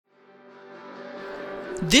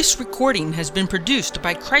This recording has been produced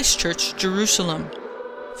by Christ Church, Jerusalem.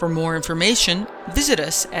 For more information, visit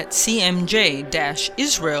us at cmj-israel.org.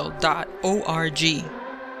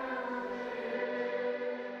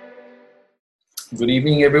 Good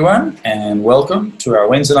evening, everyone, and welcome to our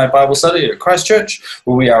Wednesday night Bible study at Christ Church,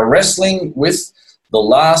 where we are wrestling with the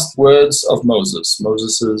last words of Moses.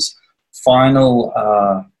 Moses' final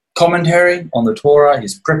commentary on the Torah,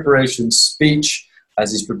 his preparation speech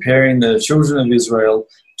as he's preparing the children of Israel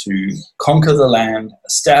to conquer the land,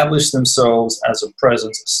 establish themselves as a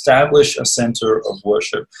presence, establish a center of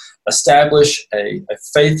worship, establish a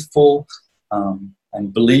faithful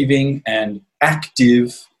and believing and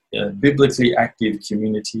active, biblically active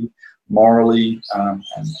community, morally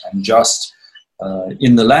and just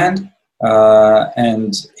in the land.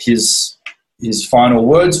 And his final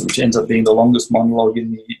words, which ends up being the longest monologue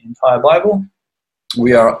in the entire Bible.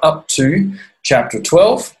 We are up to chapter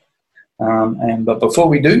 12. But before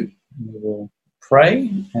we do, we will pray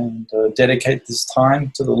and dedicate this time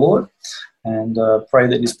to the Lord and pray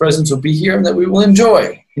that His presence will be here and that we will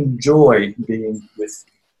enjoy being with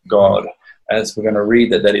God, as we're going to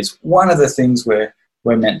read that is one of the things we're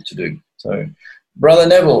meant to do. So, Brother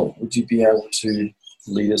Neville, would you be able to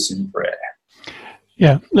lead us in prayer?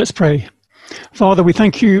 Yeah, let's pray. Father, we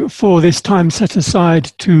thank you for this time set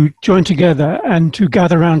aside to join together and to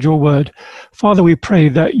gather around your word. Father, we pray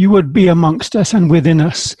that you would be amongst us and within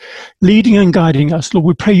us, leading and guiding us. Lord,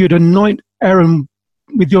 we pray you'd anoint Aaron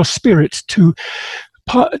with your spirit to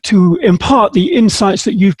impart the insights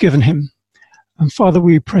that you've given him. And Father,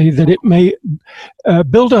 we pray that it may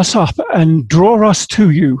build us up and draw us to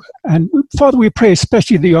you. And Father, we pray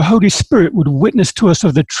especially that your Holy Spirit would witness to us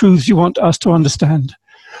of the truths you want us to understand.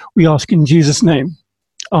 We ask in Jesus' name.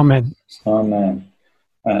 Amen. Amen.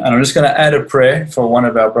 And I'm just going to add a prayer for one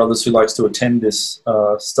of our brothers who likes to attend this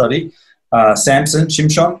study, Samson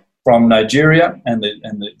Shimshon from Nigeria and the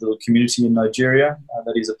little community in Nigeria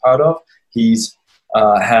that he's a part of. He's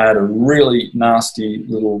had a really nasty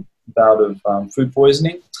little bout of food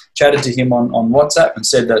poisoning. Chatted to him on WhatsApp and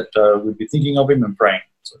said that we'd be thinking of him and praying.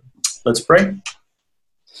 So let's pray.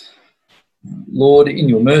 Lord, in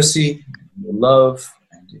your mercy, in your love,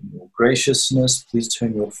 in your graciousness, please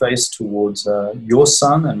turn your face towards your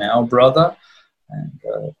son and our brother, and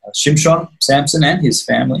Shimshon, Samson, and his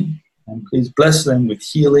family. And please bless them with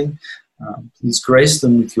healing. Please grace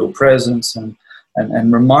them with your presence and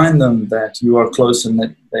remind them that you are close and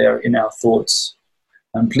that they are in our thoughts.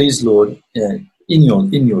 And please, Lord, in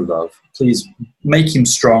your love, please make him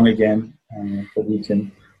strong again, that he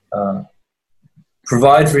can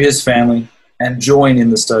provide for his family and join in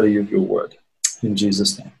the study of your word. In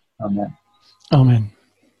Jesus' name, amen. Amen.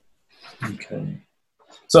 Okay.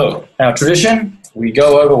 So, our tradition, we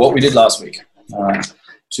go over what we did last week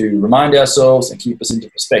to remind ourselves and keep us into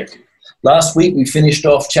perspective. Last week, we finished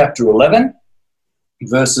off chapter 11,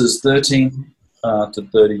 verses 13 to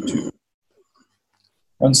 32.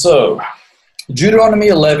 And so, Deuteronomy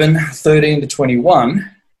 11, 13 to 21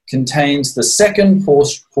 contains the second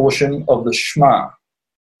portion of the Shema,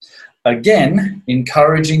 again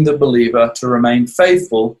encouraging the believer to remain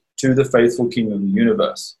faithful to the faithful King of the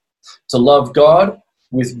universe, to love God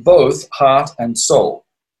with both heart and soul.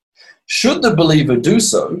 Should the believer do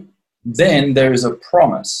so, then there is a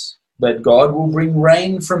promise that God will bring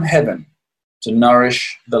rain from heaven to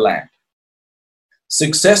nourish the land.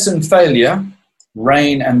 Success and failure,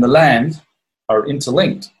 rain and the land, are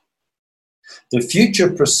interlinked. The future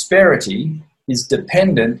prosperity is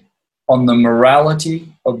dependent on the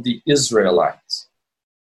morality of the Israelites.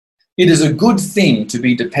 It is a good thing to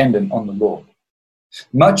be dependent on the Lord.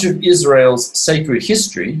 Much of Israel's sacred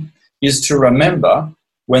history is to remember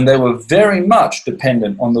when they were very much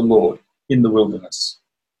dependent on the Lord in the wilderness.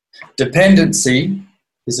 Dependency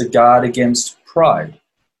is a guard against pride.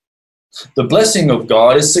 The blessing of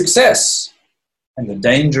God is success, and the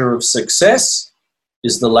danger of success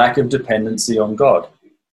is the lack of dependency on God.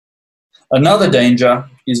 Another danger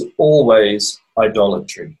is always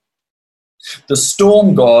idolatry. The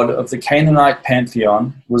storm god of the Canaanite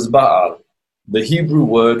pantheon was Baal, the Hebrew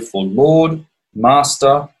word for Lord,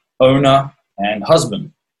 Master, Owner, and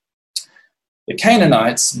Husband. The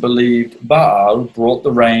Canaanites believed Baal brought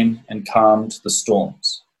the rain and calmed the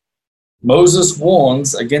storms. Moses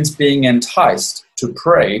warns against being enticed to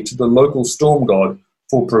pray to the local storm god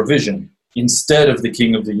for provision instead of the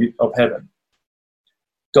King of heaven.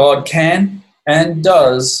 God can and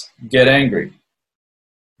does get angry.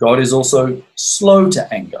 God is also slow to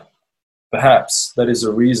anger. Perhaps that is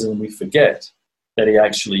a reason we forget that he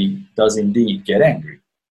actually does indeed get angry.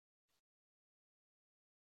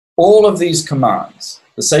 All of these commands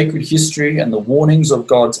the sacred history and the warnings of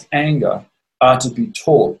God's anger are to be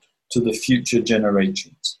taught to the future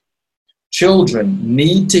generations. Children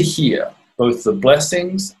need to hear both the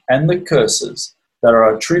blessings and the curses that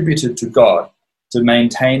are attributed to God to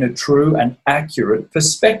maintain a true and accurate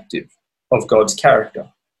perspective of God's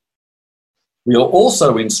character. We are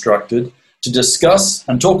also instructed to discuss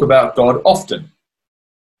and talk about God often.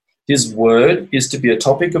 His word is to be a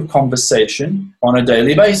topic of conversation on a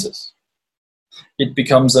daily basis. It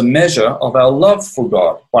becomes a measure of our love for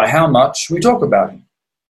God by how much we talk about him.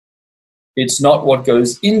 It's not what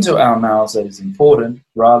goes into our mouths that is important,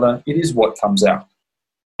 rather it is what comes out.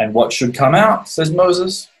 And what should come out, says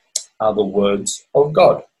Moses, are the words of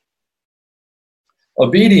God.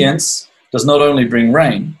 Obedience does not only bring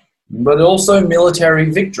rain, but also military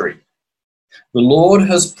victory. The Lord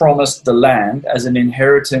has promised the land as an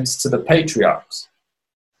inheritance to the patriarchs.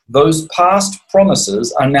 Those past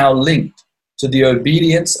promises are now linked to the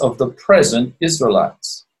obedience of the present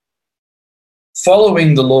Israelites.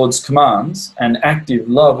 Following the Lord's commands and active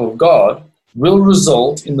love of God will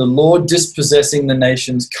result in the Lord dispossessing the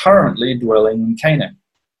nations currently dwelling in Canaan.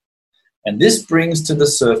 And this brings to the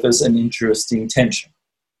surface an interesting tension.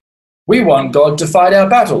 We want God to fight our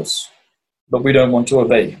battles, but we don't want to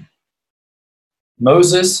obey him.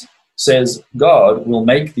 Moses says God will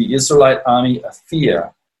make the Israelite army a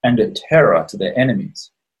fear and a terror to their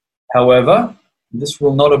enemies. However, this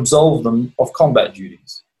will not absolve them of combat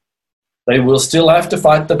duties. They will still have to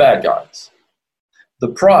fight the bad guys. The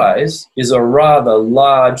prize is a rather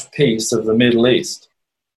large piece of the Middle East.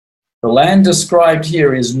 The land described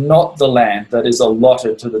here is not the land that is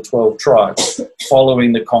allotted to the 12 tribes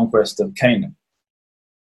following the conquest of Canaan.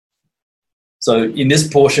 So in this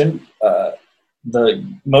portion,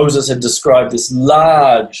 Moses had described this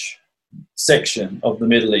large section of the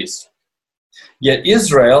Middle East. Yet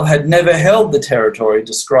Israel had never held the territory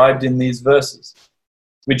described in these verses,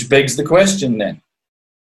 which begs the question then,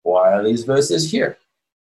 why are these verses here?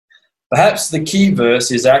 Perhaps the key verse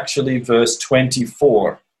is actually verse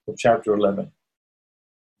 24 of chapter 11.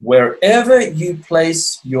 Wherever you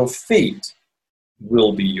place your feet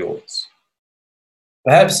will be yours.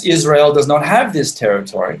 Perhaps Israel does not have this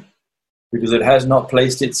territory because it has not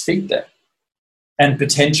placed its feet there, and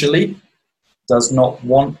potentially does not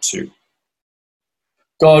want to.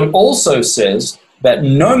 God also says that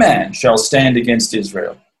no man shall stand against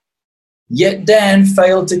Israel. Yet Dan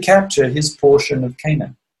failed to capture his portion of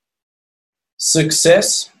Canaan.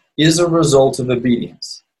 Success is a result of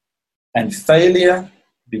obedience, and failure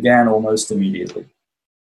began almost immediately.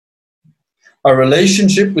 A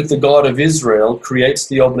relationship with the God of Israel creates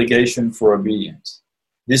the obligation for obedience.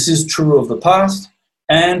 This is true of the past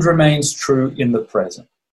and remains true in the present.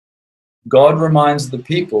 God reminds the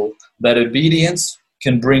people that obedience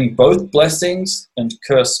can bring both blessings and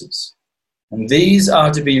curses, and these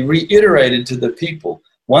are to be reiterated to the people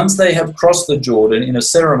once they have crossed the Jordan in a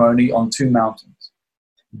ceremony on two mountains,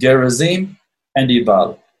 Gerizim and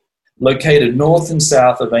Ebal, located north and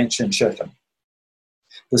south of ancient Shechem.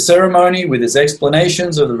 The ceremony, with its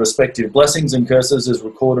explanations of the respective blessings and curses, is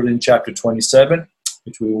recorded in chapter 27,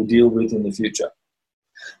 which we will deal with in the future.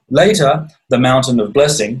 Later, the mountain of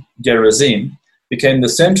blessing, Gerizim, became the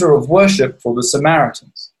center of worship for the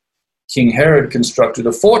Samaritans. King Herod constructed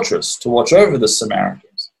a fortress to watch over the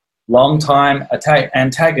Samaritans, longtime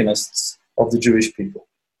antagonists of the Jewish people.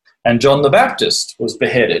 And John the Baptist was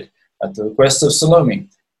beheaded at the request of Salome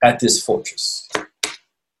at this fortress.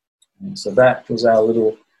 And so that was our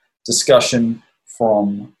little discussion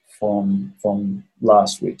from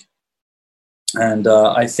last week. And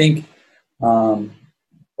I think out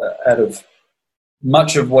of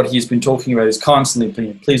much of what he's been talking about is constantly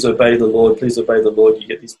being, please obey the Lord, you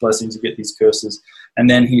get these blessings, you get these curses. And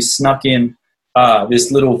then he snuck in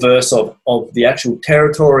this little verse of the actual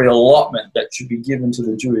territorial allotment that should be given to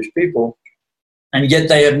the Jewish people, and yet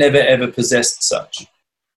they have never ever possessed such.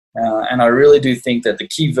 And I really do think that the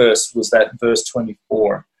key verse was that verse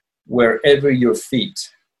 24, wherever your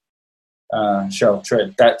feet shall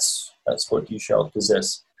tread, that's what you shall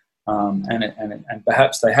possess. And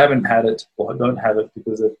perhaps they haven't had it or don't have it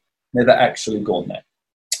because they've never actually gone there.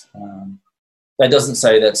 That doesn't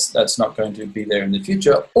say that's not going to be there in the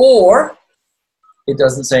future, or it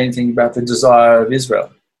doesn't say anything about the desire of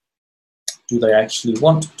Israel. Do they actually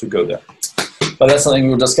want to go there? But that's something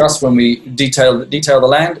we'll discuss when we detail the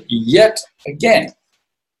land yet again.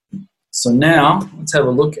 So now let's have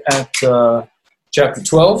a look at chapter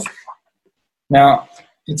 12. Now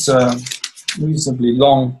it's a reasonably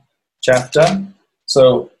long chapter,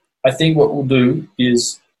 so I think what we'll do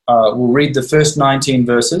is we'll read the first 19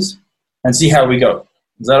 verses and see how we go.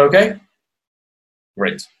 Is that okay?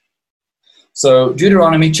 Great. So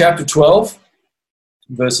Deuteronomy chapter 12,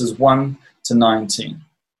 verses 1 to 19.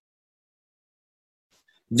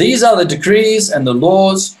 These are the decrees and the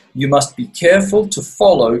laws you must be careful to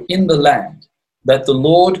follow in the land that the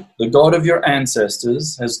Lord, the God of your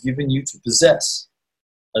ancestors, has given you to possess,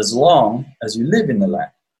 as long as you live in the land.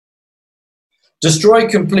 Destroy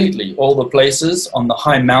completely all the places on the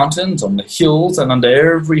high mountains, on the hills, and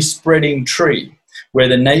under every spreading tree, where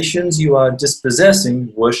the nations you are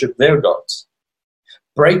dispossessing worship their gods.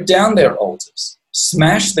 Break down their altars,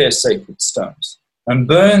 smash their sacred stones, and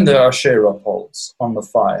burn their Asherah poles on the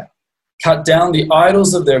fire. Cut down the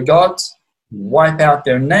idols of their gods, and wipe out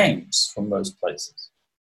their names from those places.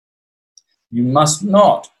 You must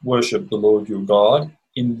not worship the Lord your God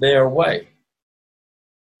in their way,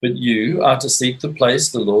 but you are to seek the place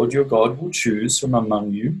the Lord your God will choose from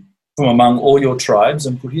among all your tribes,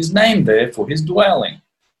 and put his name there for his dwelling.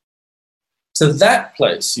 To that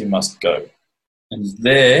place you must go, and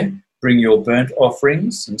there bring your burnt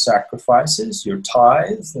offerings and sacrifices, your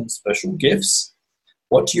tithes and special gifts,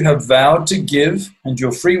 what you have vowed to give, and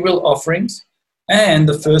your freewill offerings, and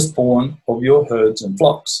the firstborn of your herds and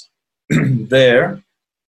flocks. There,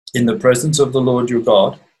 in the presence of the Lord your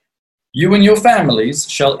God, you and your families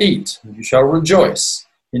shall eat, and you shall rejoice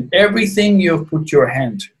in everything you have put your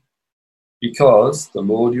hand to, because the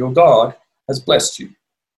Lord your God has blessed you.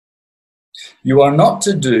 You are not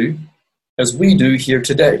to do as we do here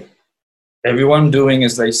today, everyone doing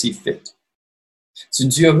as they see fit.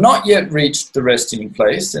 Since you have not yet reached the resting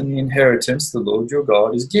place and the inheritance the Lord your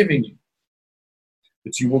God is giving you.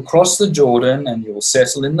 But you will cross the Jordan, and you will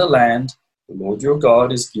settle in the land the Lord your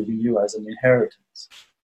God is giving you as an inheritance.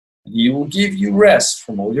 And he will give you rest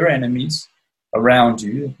from all your enemies around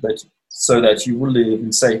you, so that you will live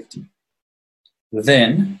in safety.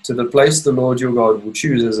 Then, to the place the Lord your God will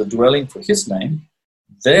choose as a dwelling for his name,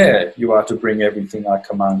 there you are to bring everything I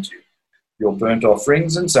command you, your burnt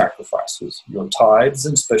offerings and sacrifices, your tithes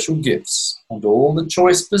and special gifts, and all the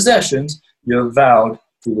choice possessions you have vowed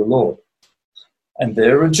to the Lord. And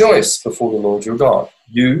there rejoice before the Lord your God,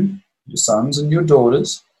 you, your sons and your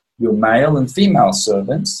daughters, your male and female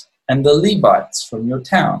servants, and the Levites from your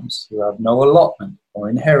towns who have no allotment or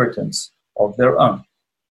inheritance of their own.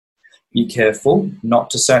 Be careful not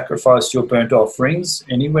to sacrifice your burnt offerings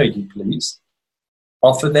anywhere you please.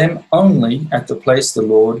 Offer them only at the place the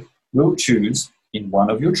Lord will choose in one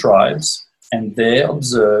of your tribes, and there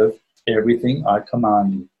observe everything I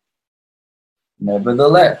command you.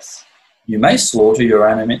 Nevertheless, you may slaughter your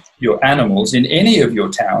animals in any of your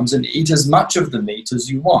towns and eat as much of the meat as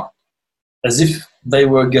you want, as if they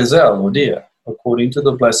were gazelle or deer, according to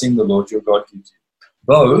the blessing the Lord your God gives you.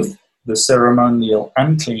 Both the ceremonial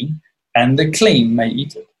unclean and the clean may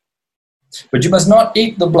eat it. But you must not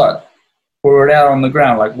eat the blood, pour it out on the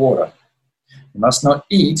ground like water. You must not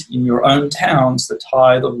eat in your own towns the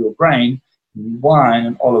tithe of your grain, wine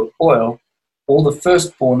and olive oil, or the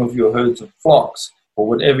firstborn of your herds and flocks, or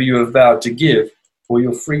whatever you have vowed to give for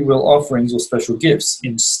your freewill offerings or special gifts.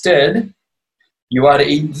 Instead, you are to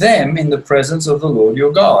eat them in the presence of the Lord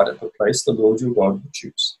your God, at the place the Lord your God will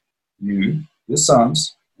choose. You, your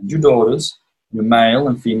sons and your daughters, your male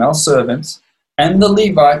and female servants, and the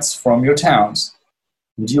Levites from your towns.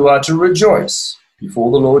 And you are to rejoice before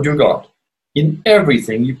the Lord your God in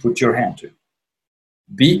everything you put your hand to.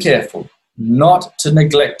 Be careful not to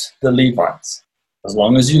neglect the Levites, as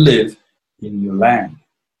long as you live in your land.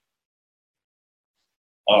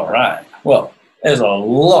 All right. Well, there's a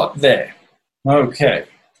lot there. Okay.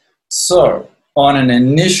 So, on an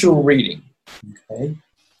initial reading, okay,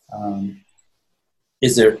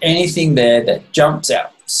 is there anything there that jumps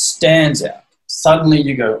out, stands out? Suddenly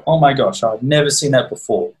you go, oh my gosh, I've never seen that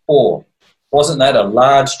before. Or, wasn't that a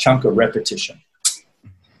large chunk of repetition?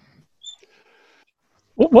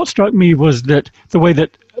 What struck me was that the way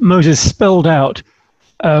that Moses spelled out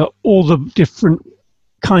all the different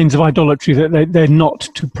kinds of idolatry that they're not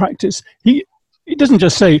to practice. He doesn't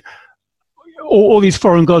just say all these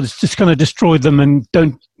foreign gods, just kind of destroy them and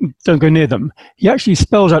don't go near them. He actually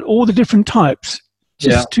spells out all the different types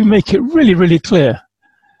just to make it really, really clear.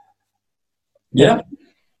 Yeah.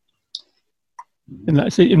 And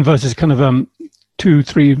that's in verses kind of 2,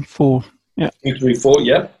 3, 4. Yeah. 2, 3, 4.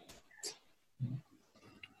 Yeah.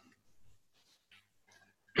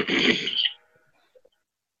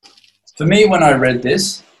 For me, when I read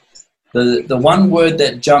this, the one word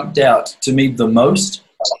that jumped out to me the most,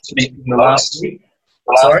 last week.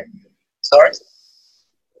 Sorry.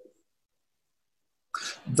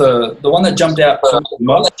 The one that jumped out the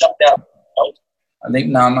most. I think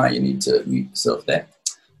Nama, you need to mute yourself there.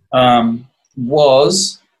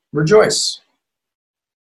 Was rejoice.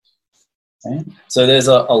 Okay? So there's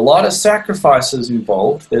a lot of sacrifices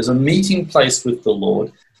involved. There's a meeting place with the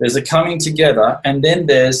Lord. There's a coming together. And then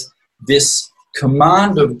there's this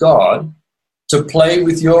command of God to play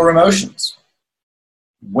with your emotions.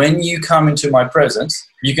 When you come into my presence,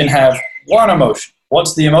 you can have one emotion.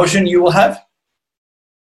 What's the emotion you will have?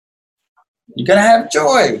 You're going to have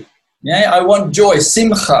joy. Yeah, I want joy,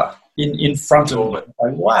 simcha, in front of me.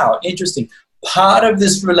 Like, wow, interesting. Part of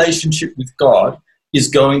this relationship with God is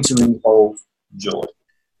going to involve joy,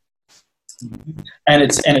 and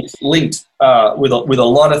it's linked with a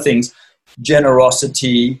lot of things: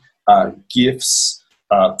 generosity, gifts,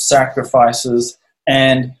 sacrifices,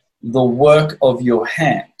 and the work of your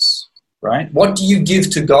hands. Right? What do you give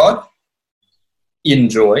to God? In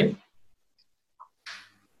joy.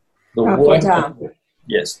 The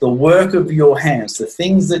work of your hands, the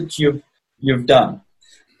things that you've done.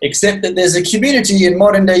 Except that there's a community in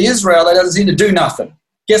modern day Israel that doesn't seem to do nothing.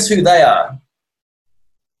 Guess who they are?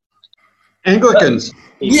 Anglicans.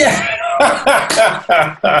 Yeah.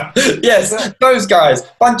 Yes, those guys.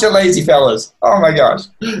 Bunch of lazy fellas. Oh my gosh.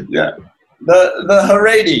 Yeah. The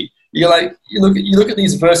Haredi. You look at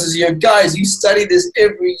these verses, you go, guys, you study this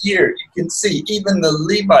every year. You can see even the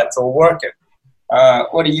Levites are working.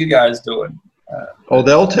 What are you guys doing?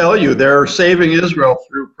 They'll tell you they're saving Israel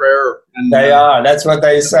through prayer. And, they are. That's what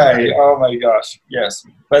they say. Oh my gosh. Yes.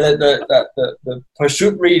 But the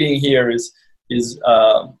Pashut reading here is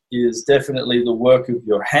definitely the work of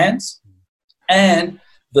your hands, and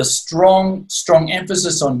the strong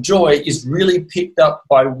emphasis on joy is really picked up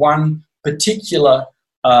by one particular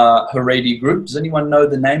Haredi group. Does anyone know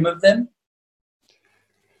the name of them?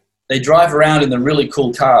 They drive around in the really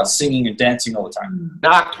cool cars, singing and dancing all the time.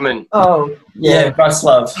 Nachman. Oh, yeah,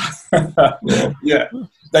 Breslov. Yeah.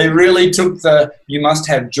 They really took you must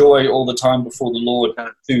have joy all the time before the Lord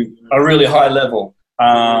to a really high level.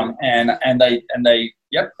 And they,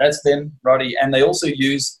 yep, that's them, Roddy. And they also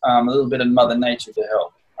use a little bit of Mother Nature to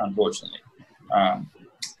help, unfortunately.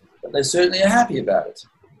 But they certainly are happy about it.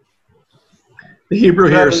 The Hebrew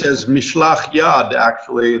here says mishlach yad.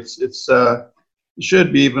 Actually, it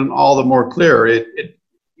should be even all the more clear. It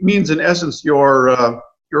means, in essence, your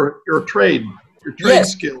trade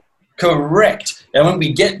skill. Correct. And when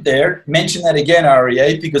we get there, mention that again,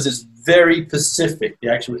 REA, because it's very specific, the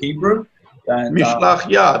actual Hebrew. Mishlach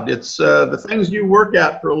yad. It's the things you work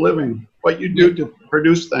at for a living, what you do to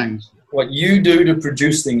produce things. What you do to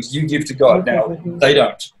produce things, you give to God. Now, they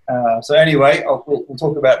don't. So anyway, we'll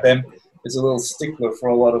talk about them. It's a little stickler for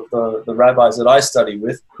a lot of the rabbis that I study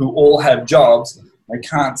with, who all have jobs. They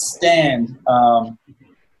can't stand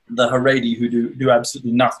the Haredi who do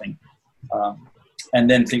absolutely nothing, and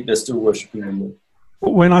then think they're still worshiping the Lord.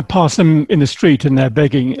 When I pass them in the street and they're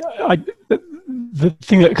begging, the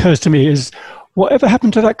thing that occurs to me is, whatever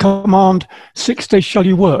happened to that command, 6 days shall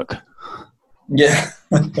you work? Yeah.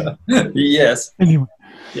 Yes. Anyway.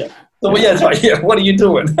 Yeah. So, what are you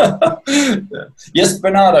doing? Yes,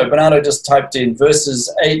 Bernardo just typed in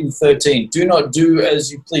verses 8 and 13. Do not do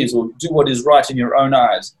as you please, or do what is right in your own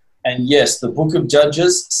eyes. And yes, the book of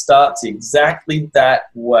Judges starts exactly that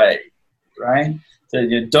way, right? So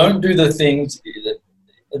you don't do the things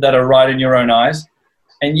that are right in your own eyes.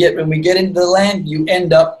 And yet when we get into the land, you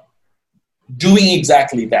end up doing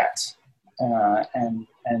exactly that.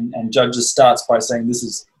 And Judges starts by saying this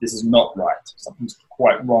is not right. Something's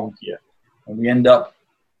quite wrong here. And we end up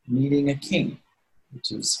needing a king,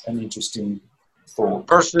 which is an interesting thought.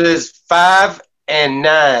 Verses 5 and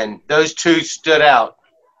 9, those two stood out.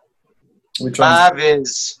 Which 5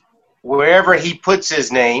 is wherever he puts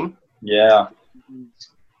his name. Yeah.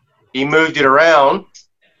 He moved it around.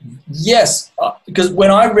 Yes, because when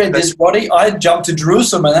I read this, Roddy, I jumped to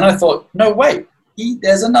Jerusalem, and then I thought, no, wait,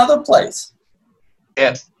 there's another place.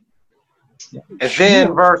 Yes. Yeah. And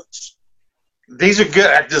then these are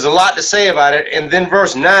good. There's a lot to say about it. And then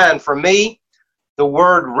verse 9, for me, the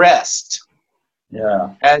word rest.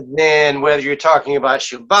 Yeah. And then whether you're talking about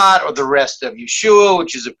Shabbat or the rest of Yeshua,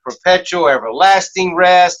 which is a perpetual, everlasting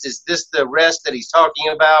rest, is this the rest that he's talking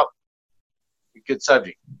about? A good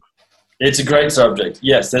subject. It's a great subject.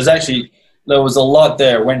 Yes, there was a lot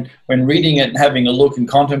there. When reading it and having a look and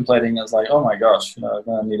contemplating, I was like, oh my gosh, I'm going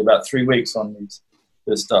to need about 3 weeks on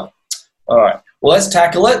this stuff. All right. Well, let's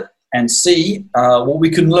tackle it and see what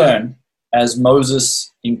we can learn as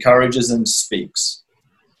Moses encourages and speaks.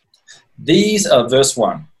 These are verse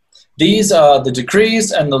 1. These are the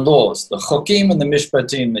decrees and the laws, the chokim and the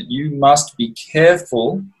mishpatim, that you must be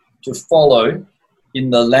careful to follow in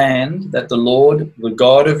the land that the Lord, the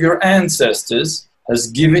God of your ancestors, has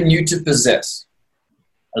given you to possess,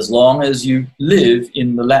 as long as you live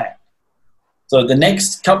in the land. So the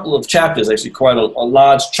next couple of chapters, actually quite a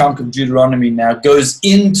large chunk of Deuteronomy now, goes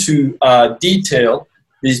into detail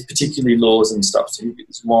these particular laws and stuff. So you get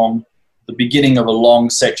this the beginning of a long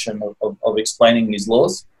section of explaining these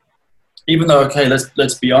laws. Even though, okay,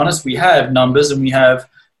 let's be honest, we have Numbers and we have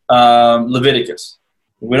Leviticus.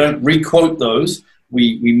 We don't re-quote those.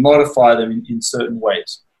 We modify them in certain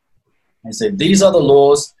ways. And say, these are the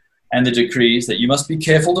laws and the decrees that you must be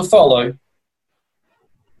careful to follow.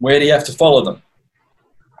 Where do you have to follow them?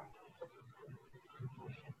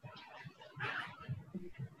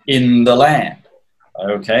 In the land.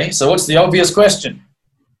 Okay, so what's the obvious question?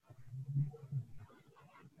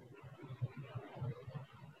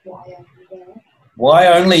 Why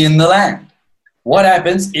only in the land? What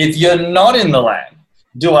happens if you're not in the land?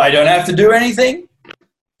 I don't have to do anything?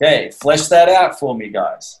 Okay, flesh that out for me,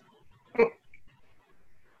 guys.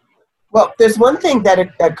 Well, there's one thing that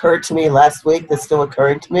occurred to me last week that's still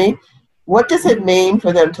occurring to me. What does it mean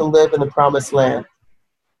for them to live in the promised land?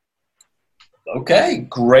 Okay,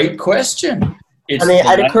 great question. It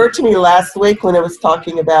occurred to me last week when it was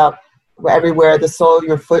talking about everywhere the soil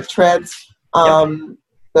your foot treads.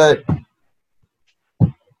 But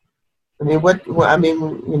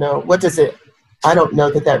what does it? I don't know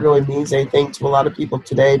that really means anything to a lot of people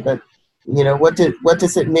today. But what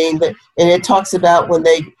does it mean? And it talks about when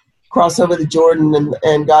they cross over the Jordan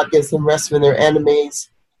and God gives them rest from their enemies.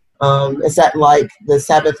 Is that like the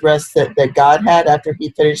Sabbath rest that God had after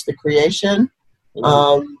He finished the creation?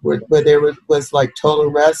 Where there was like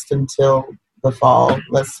total rest until the fall,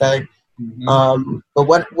 let's say. Mm-hmm. But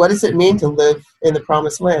what does it mean to live in the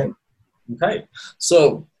promised land? Okay,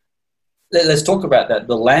 so let's talk about that.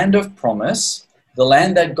 The land of promise, the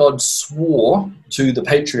land that God swore to the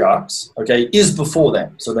patriarchs, okay, is before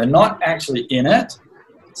them. So they're not actually in it.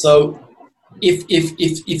 So if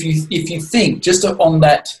you think just on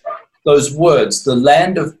those words, the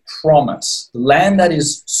land of promise, the land that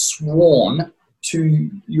is sworn to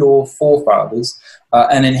your forefathers,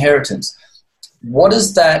 an inheritance, what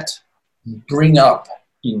does that bring up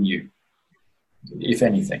in you, if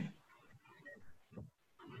anything?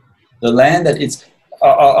 The land that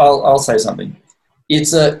I'll say something.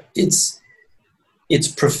 It's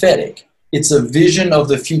prophetic. It's a vision of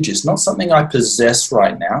the future. It's not something I possess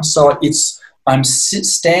right now. So I'm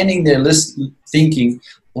standing there thinking,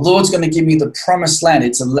 the Lord's going to give me the promised land.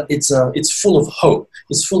 It's full of hope.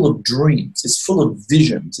 It's full of dreams. It's full of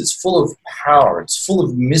visions. It's full of power. It's full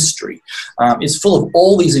of mystery. It's full of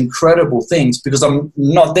all these incredible things because I'm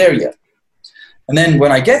not there yet. And then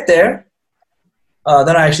when I get there,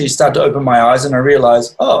 then I actually start to open my eyes and I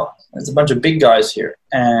realize, oh, there's a bunch of big guys here.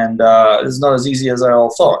 And it's not as easy as I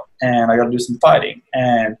all thought. And I got to do some fighting.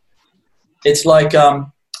 And it's like,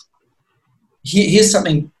 here's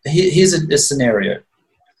a scenario.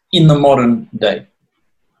 In the modern day,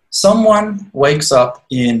 someone wakes up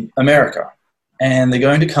in America and they're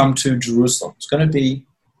going to come to Jerusalem. It's going to be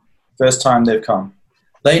the first time they've come.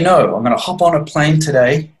 They know, I'm going to hop on a plane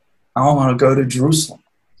today. I want to go to Jerusalem.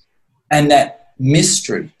 And that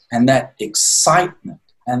mystery and that excitement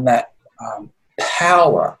and that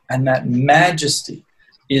power and that majesty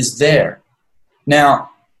is there. Now,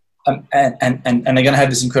 and they're going to have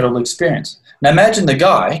this incredible experience. Now imagine the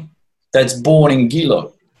guy that's born in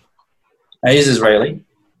Gilo. Now, he's Israeli,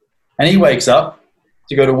 and he wakes up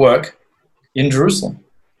to go to work in Jerusalem.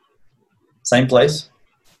 Same place.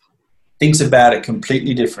 Thinks about it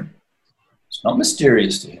completely different. It's not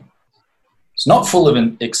mysterious to him. It's not full of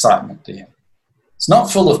excitement to him. It's not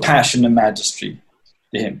full of passion and majesty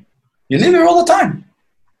to him. You live here all the time.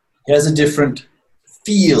 He has a different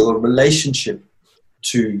feel or relationship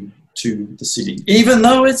to the city, even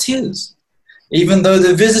though it's his. Even though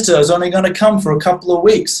the visitor is only going to come for a couple of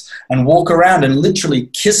weeks and walk around and literally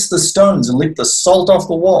kiss the stones and lick the salt off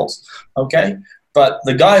the walls, okay? But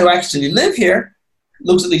the guy who actually lives here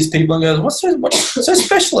looks at these people and goes, what's so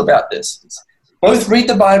special about this? Both read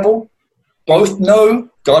the Bible, both know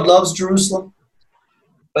God loves Jerusalem,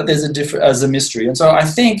 but there's a mystery. And so I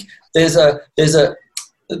think there's the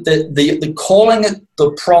calling it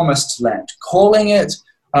the promised land, calling it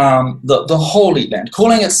the Holy Land,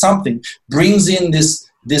 calling it something, brings in this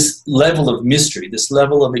level of mystery, this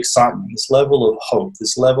level of excitement, this level of hope,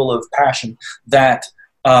 this level of passion that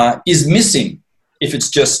is missing if it's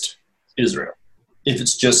just Israel, if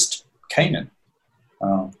it's just Canaan.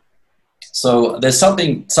 So there's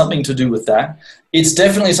something to do with that. It's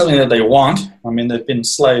definitely something that they want. I mean, they've been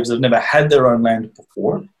slaves. They've never had their own land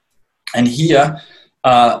before. And here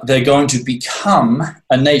they're going to become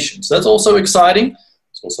a nation. So that's also exciting.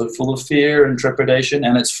 Also full of fear and trepidation,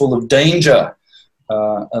 and it's full of danger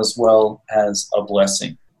as well as a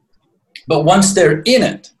blessing. But once they're in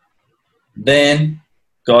it, then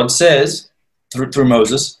God says, through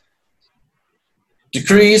Moses,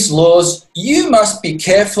 decrees, laws, you must be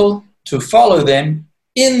careful to follow them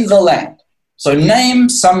in the land. So name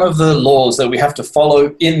some of the laws that we have to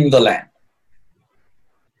follow in the land.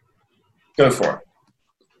 Go for it.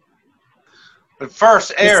 But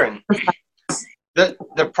first, Aaron,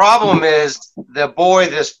 the problem is the boy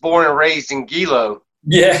that's born and raised in Gilo.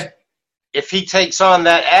 Yeah. If he takes on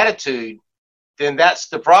that attitude, then that's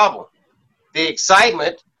the problem. The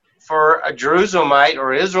excitement for a Jerusalemite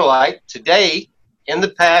or Israelite today, in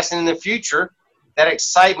the past and in the future, that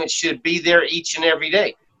excitement should be there each and every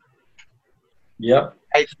day. Yep.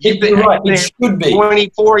 You've been right. It should be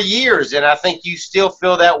 24 years, and I think you still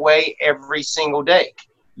feel that way every single day.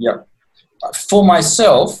 Yep. For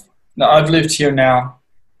myself, now I've lived here now.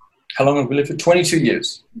 How long have we lived for? 22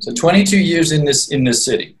 years. So 22 years in this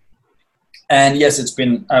city, and yes, it's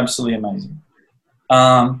been absolutely amazing.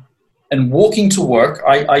 And walking to work,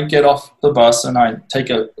 I get off the bus and I take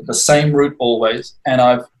the same route always, and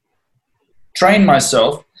I've trained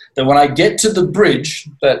myself that when I get to the bridge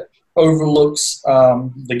that overlooks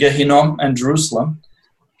the Gehinnom and Jerusalem,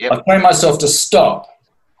 yep. I train myself to stop,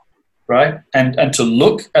 right, and to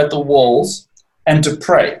look at the walls and to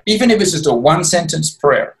pray, even if it's just a one-sentence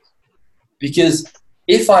prayer. Because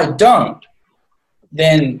if I don't,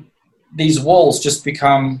 then these walls just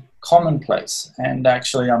become commonplace, and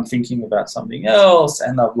actually I'm thinking about something else,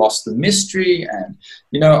 and I've lost the mystery. And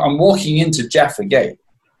I'm walking into Jaffa Gate.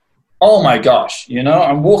 Oh my gosh,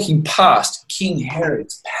 I'm walking past King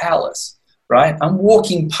Herod's palace, right? I'm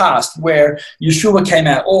walking past where Yeshua came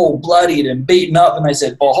out all bloodied and beaten up, and they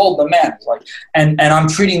said, behold the man. Like, and I'm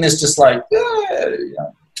treating this just like,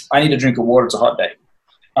 I need a drink of water, it's a hot day.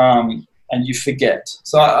 And you forget.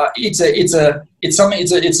 So it's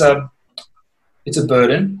a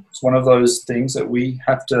burden. It's one of those things that we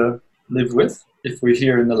have to live with if we're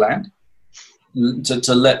here in the land,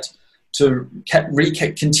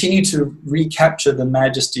 continue to recapture the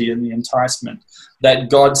majesty and the enticement that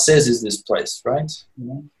God says is this place, right?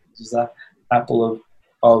 This is the apple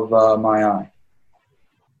of my eye.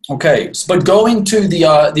 Okay, but going to the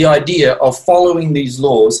idea of following these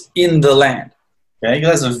laws in the land. Okay,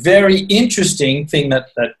 that's a very interesting thing that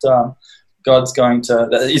God's going to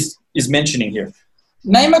that is mentioning here.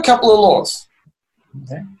 Name a couple of laws.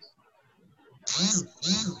 Okay.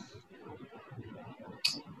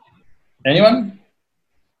 Anyone?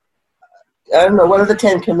 I don't know. What are the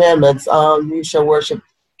 10 Commandments? You shall worship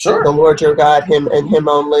Sure. the Lord your God, Him and Him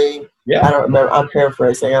only. Yeah. I don't remember. I'm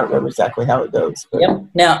paraphrasing. I don't remember exactly how it goes. But, Yeah.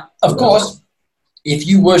 Now, of course, if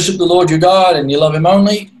you worship the Lord your God and you love Him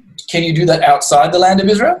only, can you do that outside the land of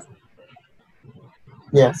Israel?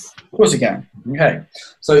 Yes. Of course you can. Okay.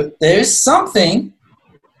 So there is something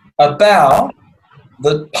about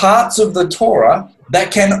the parts of the Torah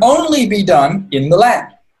that can only be done in the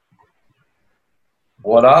land.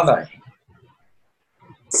 What are they?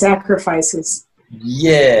 Sacrifices.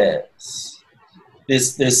 Yes.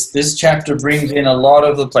 This chapter brings in a lot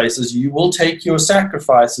of the places. You will take your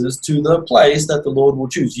sacrifices to the place that the Lord will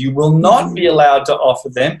choose. You will not be allowed to offer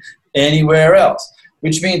them anywhere else.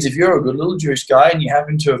 Which means if you're a good little Jewish guy and you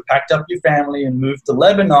happen to have packed up your family and moved to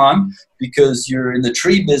Lebanon because you're in the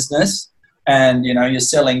tree business and you're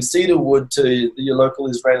selling cedar wood to your local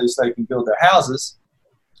Israelis so they can build their houses,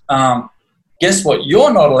 guess what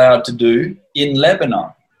you're not allowed to do in Lebanon?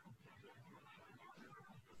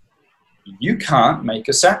 You can't make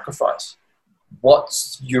a sacrifice.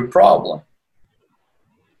 What's your problem?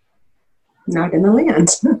 Not in the land.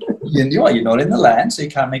 You're not in the land, so you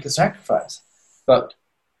can't make a sacrifice. But,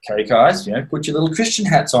 okay, guys, put your little Christian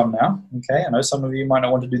hats on now. Okay, I know some of you might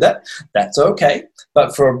not want to do that. That's okay.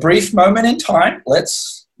 But for a brief moment in time,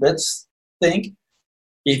 let's think.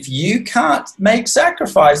 If you can't make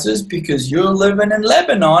sacrifices because you're living in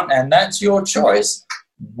Lebanon and that's your choice,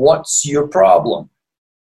 what's your problem?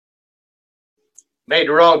 Made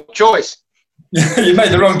the wrong choice. You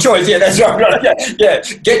made the wrong choice. Yeah, that's right. Yeah.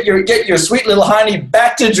 Get your sweet little hiney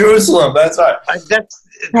back to Jerusalem. That's right.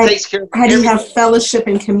 How do you have fellowship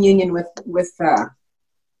and communion with God?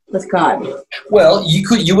 Well,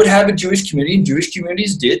 you would have a Jewish community, and Jewish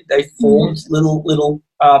communities did. They formed little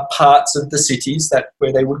parts of the cities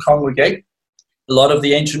where they would congregate. A lot of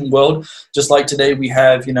the ancient world, just like today, we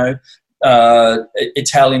have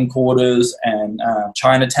Italian quarters and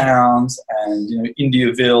Chinatowns and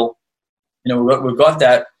Indiaville. We've got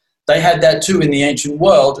that. They had that too in the ancient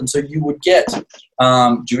world, and so you would get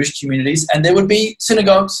Jewish communities, and there would be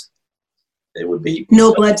synagogues. There would be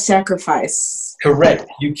no blood sacrifice. Correct.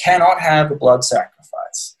 You cannot have a blood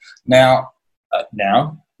sacrifice. Now,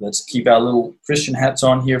 let's keep our little Christian hats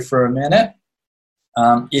on here for a minute.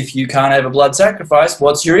 If you can't have a blood sacrifice,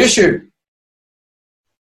 what's your issue?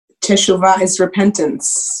 Teshuvah,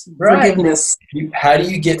 repentance, forgiveness. How do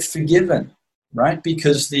you get forgiven? Right?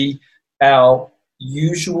 Because our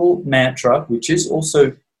usual mantra, which is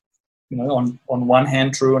also, on one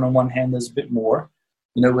hand true and on one hand there's a bit more,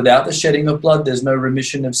 without the shedding of blood, there's no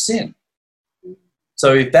remission of sin.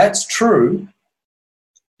 So if that's true,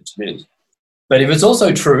 it's good. But if it's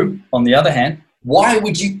also true, on the other hand, why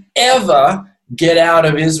would you ever get out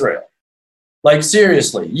of Israel? Like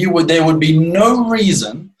seriously, there would be no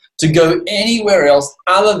reason to go anywhere else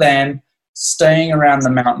other than staying around the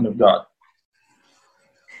mountain of God.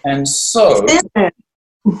 And so,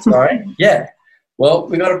 sorry, yeah. Well,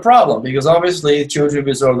 we got a problem because obviously the children of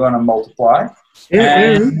Israel are going to multiply,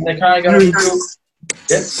 and they're kind of going to do.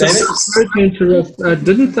 Sorry to interrupt.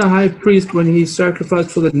 Didn't the high priest, when he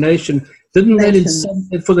sacrificed for the nation, didn't that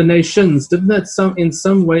in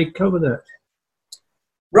some way cover that?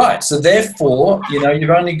 Right. So therefore, you've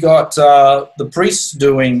only got the priests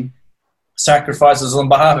doing sacrifices on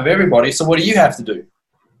behalf of everybody. So what do you have to do?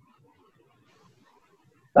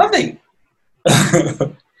 Nothing.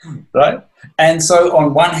 Right? And so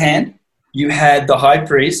on one hand, you had the high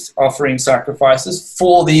priest offering sacrifices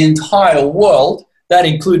for the entire world. That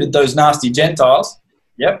included those nasty Gentiles.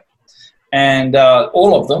 Yep. And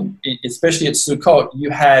all of them, especially at Sukkot, you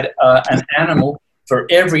had an animal for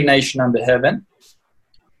every nation under heaven.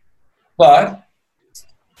 But,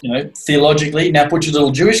 theologically, now put your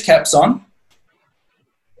little Jewish caps on.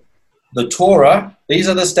 The Torah, these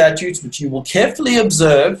are the statutes which you will carefully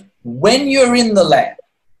observe when you're in the land.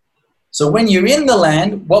 So when you're in the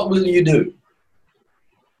land, what will you do?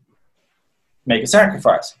 Make a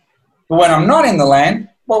sacrifice. But when I'm not in the land,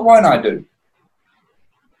 what won't I do?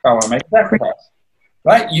 I want to make a sacrifice.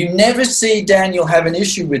 Right? You never see Daniel have an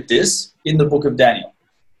issue with this in the book of Daniel.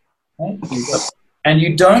 Right? And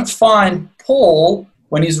you don't find Paul,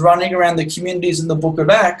 when he's running around the communities in the book of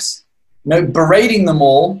Acts, berating them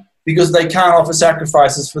all because they can't offer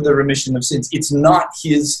sacrifices for the remission of sins. It's not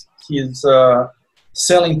his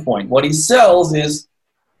selling point. What he sells is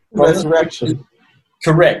resurrection.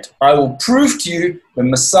 Correct. I will prove to you the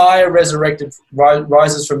Messiah resurrected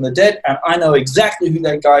rises from the dead, and I know exactly who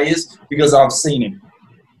that guy is because I've seen him.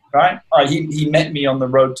 Right? He met me on the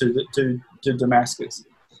road to Damascus,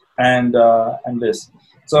 and this.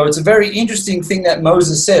 So it's a very interesting thing that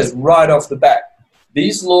Moses says right off the bat.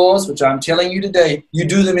 These laws, which I'm telling you today, you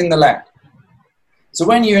do them in the land. So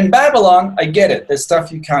when you're in Babylon, I get it. There's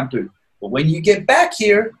stuff you can't do. But when you get back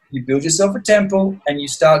here, you build yourself a temple and you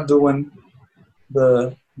start doing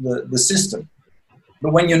the system.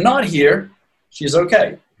 But when you're not here, she's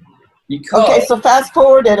okay. Okay, so fast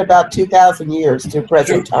forward at about 2,000 years to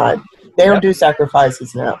present time. They don't do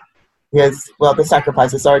sacrifices now. Because, the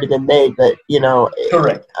sacrifice has already been made, but,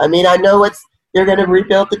 Correct. I mean, I know they're going to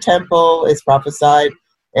rebuild the temple, it's prophesied,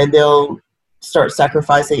 and they'll start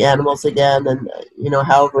sacrificing animals again, and,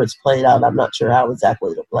 however it's played out, I'm not sure how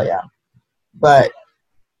exactly it'll play out. But,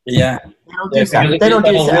 yeah. They don't do that. They don't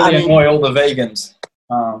do that. Really annoy all the vegans.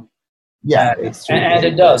 It's true. And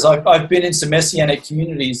it does. I've been in some Messianic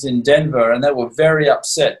communities in Denver, and they were very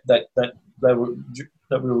upset that we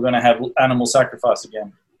were going to have animal sacrifice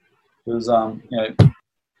again. Because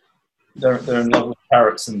they're in love with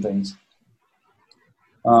carrots and things.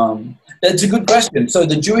 That's a good question. So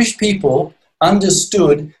the Jewish people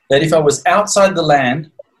understood that if I was outside the land,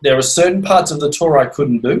 there are certain parts of the Torah I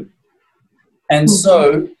couldn't do, and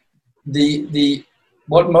so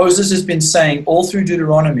what Moses has been saying all through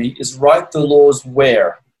Deuteronomy is write the laws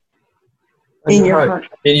where? In your heart.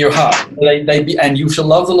 In your heart. And you shall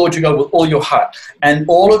love the Lord your God with all your heart. And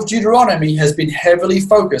all of Deuteronomy has been heavily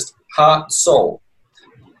focused, heart, soul.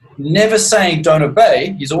 Never saying don't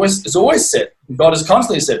obey. It's always said, God has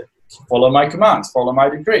constantly said, follow my commands, follow my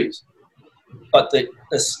decrees. But the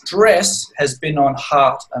stress has been on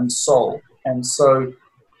heart and soul. And so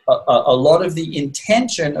a lot of the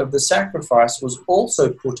intention of the sacrifice was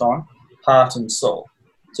also put on heart and soul.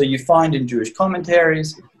 So you find in Jewish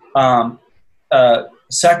commentaries,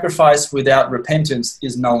 sacrifice without repentance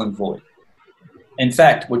is null and void. In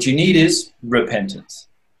fact, what you need is repentance.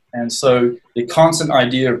 And so the constant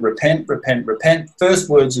idea of repent, repent, repent. First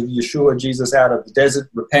words of Yeshua, Jesus out of the desert,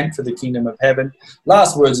 repent for the kingdom of heaven.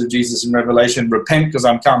 Last words of Jesus in Revelation, repent because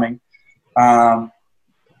I'm coming.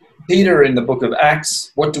 Peter in the book of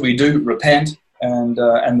Acts, what do we do? Repent. And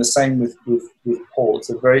the same with Paul. It's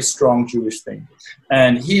a very strong Jewish thing.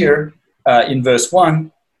 And here in verse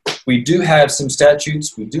 1, we do have some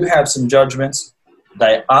statutes, we do have some judgments.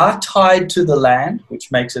 They are tied to the land,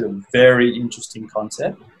 which makes it a very interesting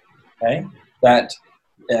concept. Okay, that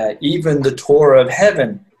even the Torah of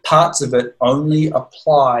heaven, parts of it only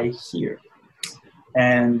apply here,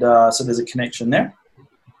 and so there's a connection there,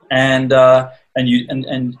 and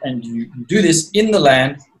you do this in the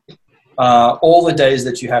land all the days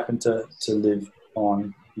that you happen to live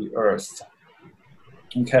on the earth.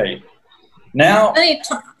 Okay. Now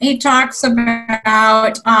he talks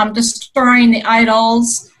about destroying the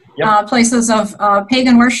idols, places of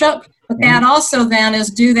pagan worship, but that also then is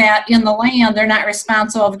do that in the land. They're not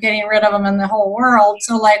responsible for getting rid of them in the whole world.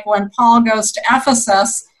 So like when Paul goes to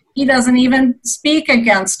Ephesus, he doesn't even speak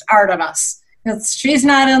against Artemis. She's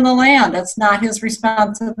not in the land. It's not his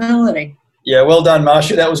responsibility. Yeah, well done,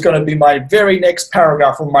 Marcia. That was going to be my very next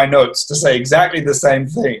paragraph on my notes, to say exactly the same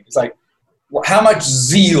thing. It's like, how much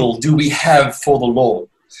zeal do we have for the Lord?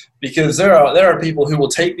 Because there are people who will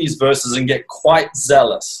take these verses and get quite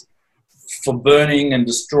zealous for burning and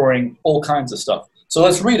destroying all kinds of stuff. So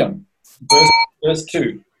let's read them. Verse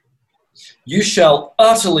 2. You shall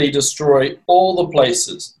utterly destroy all the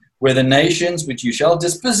places where the nations which you shall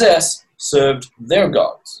dispossess served their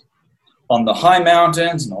gods, on the high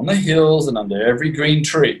mountains and on the hills and under every green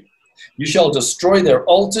tree. You shall destroy their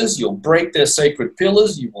altars, you'll break their sacred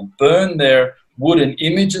pillars, you will burn their wooden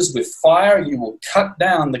images with fire, you will cut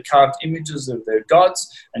down the carved images of their gods,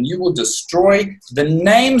 and you will destroy the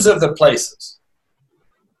names of the places.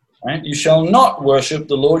 Right? You shall not worship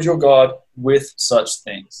the Lord your God with such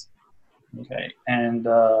things. Okay, and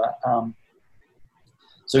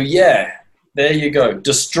so yeah, there you go.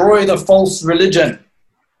 Destroy the false religion.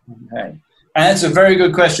 Okay, and it's a very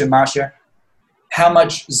good question, Marcia. How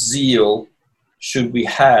much zeal should we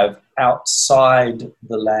have outside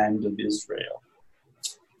the land of Israel?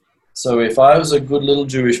 So if I was a good little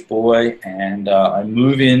Jewish boy and I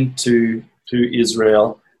move into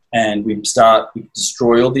Israel and we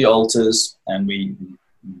destroy all the altars and we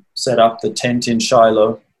set up the tent in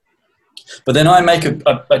Shiloh, but then I make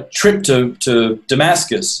a trip to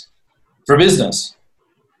Damascus for business,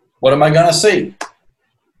 what am I going to see?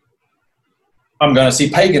 I'm going to see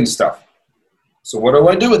pagan stuff. So what do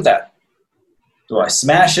I do with that? Do I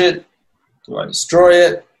smash it? Do I destroy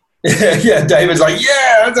it? Yeah, David's like,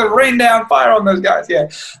 yeah, let's rain down fire on those guys. Yeah,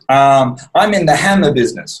 I'm in the hammer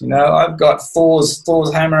business. You know, I've got Thor's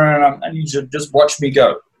hammer, and you should just watch me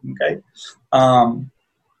go. Okay. I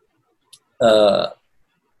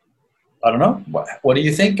don't know. What do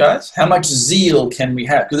you think, guys? How much zeal can we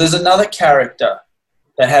have? Because there's another character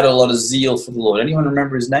that had a lot of zeal for the Lord. Anyone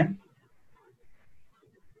remember his name?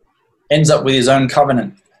 Ends up with his own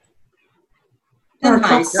covenant.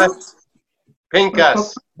 Pinchas.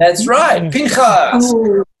 That's right, Pinchas.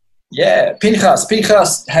 Yeah, Pinchas.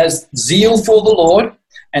 Pinchas has zeal for the Lord,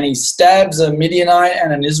 and he stabs a Midianite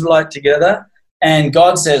and an Israelite together, and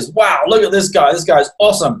God says, wow, look at this guy. This guy's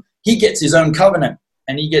awesome. He gets his own covenant,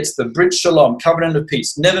 and he gets the Brit Shalom, covenant of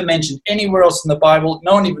peace. Never mentioned anywhere else in the Bible.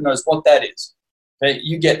 No one even knows what that is. Okay?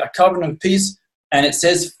 You get a covenant of peace, and it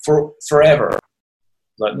says forever.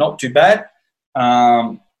 Like, not too bad.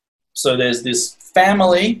 So there's this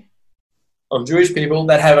family of Jewish people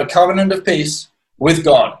that have a covenant of peace with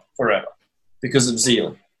God forever because of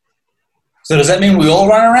zeal. So does that mean we all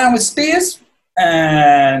run around with spears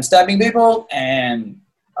and stabbing people? And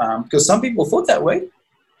because some people thought that way,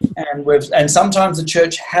 and sometimes the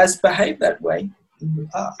church has behaved that way in the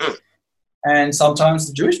past, and sometimes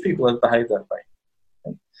the Jewish people have behaved that way.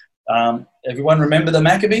 Everyone remember the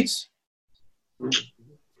Maccabees?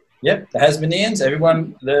 Yep, the Hasmoneans,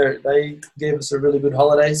 everyone, they gave us a really good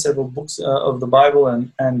holiday, several books of the Bible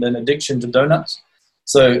and an addiction to donuts.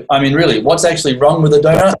 So, I mean, really, what's actually wrong with a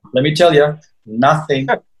donut? Let me tell you, nothing.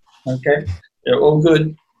 Okay, they're all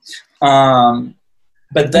good.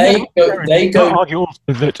 But they go. Argue also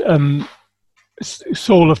that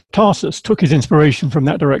Saul of Tarsus took his inspiration from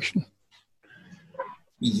that direction.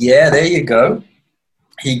 Yeah, there you go.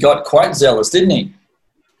 He got quite zealous, didn't he?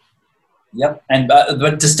 Yep, and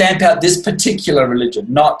but to stamp out this particular religion,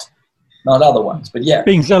 not other ones, but yeah,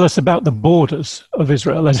 being zealous about the borders of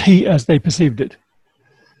Israel as they perceived it.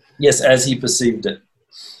 Yes, as he perceived it.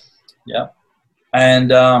 Yeah, and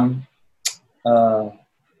so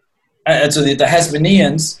the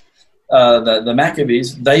Hasmoneans, the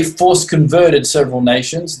Maccabees, they force converted several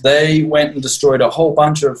nations. They went and destroyed a whole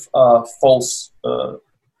bunch of false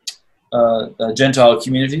Gentile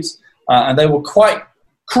communities, and they were quite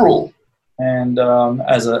cruel. And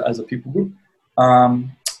as a people group,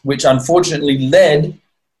 which unfortunately led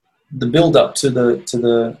the build-up to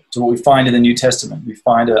what we find in the New Testament. We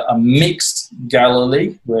find a mixed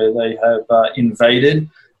Galilee where they have invaded,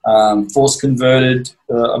 force converted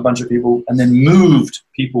a bunch of people, and then moved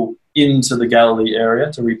people into the Galilee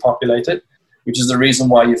area to repopulate it, which is the reason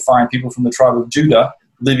why you find people from the tribe of Judah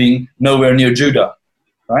living nowhere near Judah,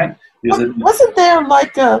 right? Wasn't there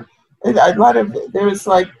like a lot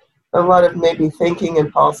of maybe thinking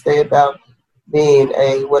in Paul's day about being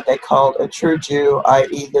what they called a true Jew,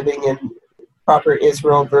 i.e. living in proper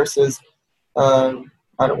Israel versus, I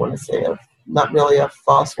don't want to say not really a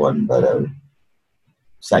false one, but a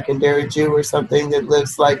secondary Jew or something that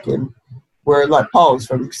lives like Paul was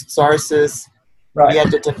from Tarsus. Right. He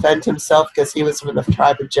had to defend himself because he was from the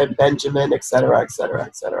tribe of Benjamin, et cetera, et cetera,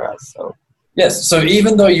 et cetera. So. Yes, so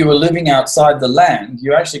even though you were living outside the land,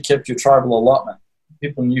 you actually kept your tribal allotment.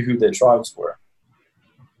 People knew who their tribes were,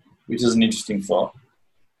 which is an interesting thought.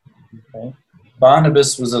 Okay.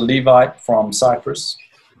 Barnabas was a Levite from Cyprus,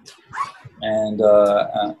 and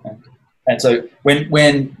so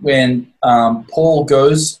when Paul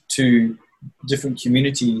goes to different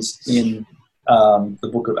communities in the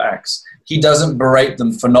book of Acts, he doesn't berate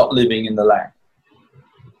them for not living in the land.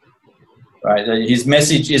 Right? His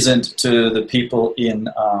message isn't to the people in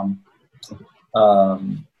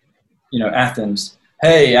Athens.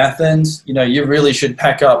 Hey, Athens, you really should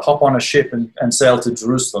pack up, hop on a ship and sail to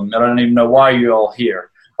Jerusalem. I don't even know why you're all here.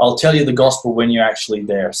 I'll tell you the gospel when you're actually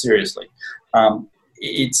there, seriously.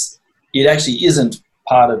 It actually isn't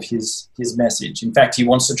part of his message. In fact, he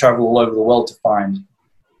wants to travel all over the world to find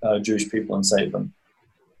Jewish people and save them,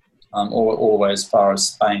 all the way as far as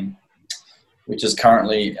Spain, which is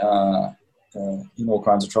currently in all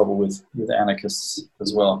kinds of trouble with anarchists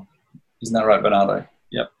as well. Isn't that right, Bernardo?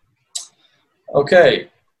 Yep. Okay,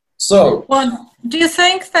 so... Well, do you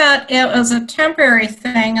think that it was a temporary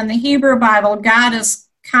thing in the Hebrew Bible? God is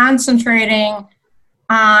concentrating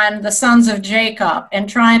on the sons of Jacob and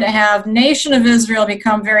trying to have nation of Israel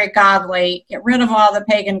become very godly, get rid of all the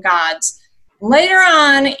pagan gods. Later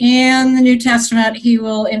on in the New Testament, he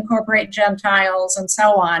will incorporate Gentiles and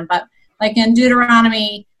so on. But like in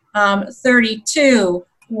Deuteronomy 32,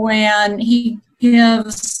 when he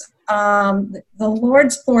gives the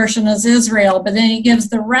Lord's portion as Israel, but then he gives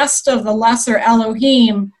the rest of the lesser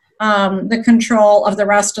Elohim the control of the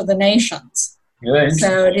rest of the nations. Yeah,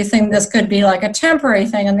 so do you think this could be like a temporary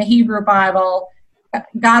thing in the Hebrew Bible,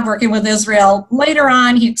 God working with Israel? Later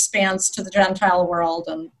on, he expands to the Gentile world,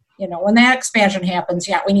 and when that expansion happens,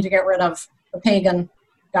 we need to get rid of the pagan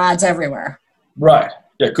gods everywhere. Right.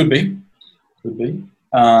 Yeah, could be.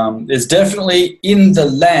 There's definitely, in the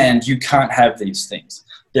land, you can't have these things.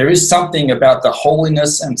 There is something about the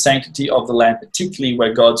holiness and sanctity of the land, particularly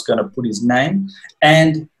where God's going to put his name,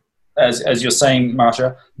 and, as you're saying,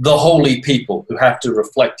 Marsha, the holy people who have to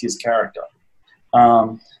reflect his character.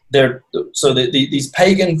 These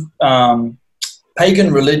pagan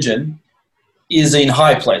religion is in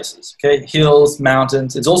high places, okay? Hills,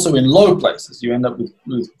 mountains. It's also in low places. You end up with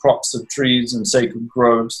crops of trees and sacred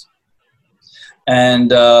groves. And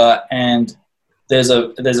there's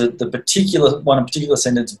a particular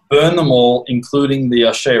sentence: burn them all, including the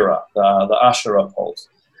Asherah, the Asherah poles.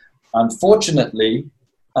 Unfortunately,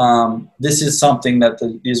 this is something that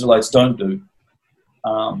the Israelites don't do,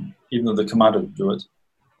 even though they're commanded to do it.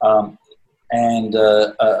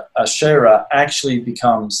 Asherah actually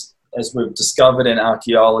becomes, as we've discovered in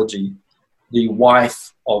archaeology, the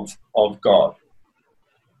wife of God,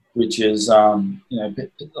 which is,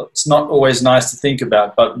 it's not always nice to think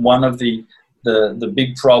about, but one of the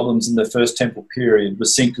big problems in the First Temple period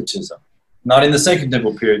was syncretism. Not in the Second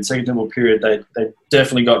Temple period. Second Temple period, they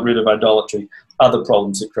definitely got rid of idolatry. Other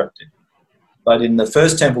problems had crept in. But in the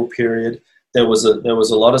First Temple period, there was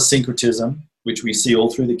a lot of syncretism, which we see all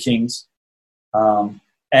through the Kings.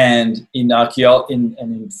 And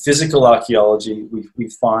in physical archaeology, we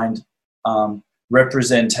find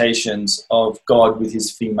representations of God with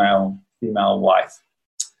his female wife.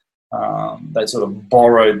 They sort of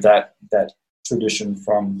borrowed that tradition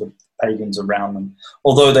from the pagans around them.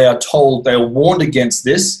 Although they are warned against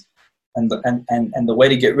this, and the way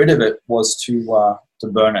to get rid of it was to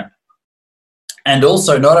burn it. And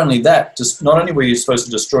also, not only were you supposed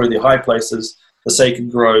to destroy the high places, the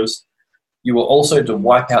sacred groves, you were also to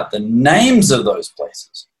wipe out the names of those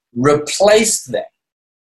places, replace them.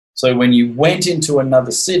 So when you went into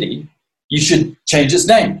another city, you should change its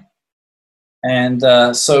name. And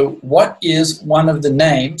so what is one of the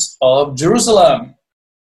names of Jerusalem?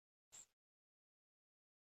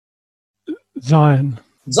 Zion.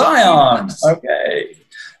 Zion. Okay.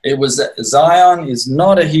 It was Zion is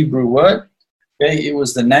not a Hebrew word. Okay. It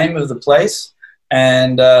was the name of the place.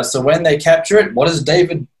 And so when they capture it, what does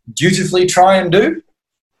David dutifully try and do?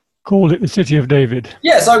 Call it the City of David.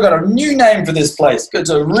 Yes, I've got a new name for this place.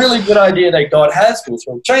 It's a really good idea that God has.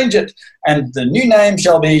 We'll change it. And the new name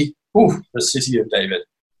shall be the city of David,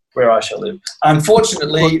 where I shall live.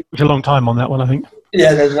 Unfortunately, it's a long time on that one, I think.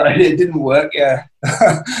 Yeah, that's right. It didn't work. Yeah,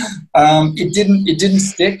 it didn't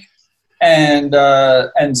stick, and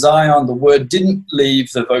Zion, the word, didn't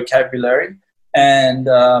leave the vocabulary, and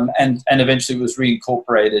eventually was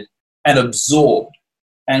reincorporated and absorbed.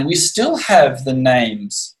 And we still have the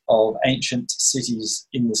names of ancient cities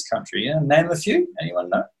in this country. Yeah? Name a few. Anyone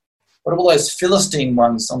know? What are all those Philistine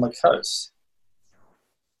ones on the coast?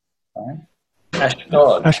 Right.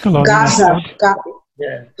 Ashkelon. Gaza.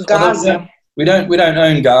 Yeah. Gaza. We don't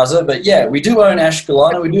own Gaza, but yeah, we do own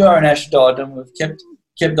Ashkelon and we do own Ashdod, and we've kept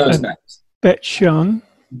those names. Bet Shean.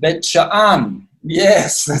 Bet Shean.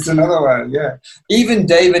 Yes, that's another one. Yeah. Even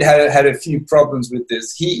David had a few problems with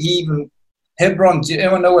this. He even Hebron. Do you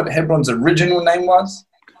anyone know what Hebron's original name was?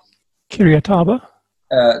 Kiryat Arba.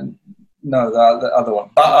 No, the other one.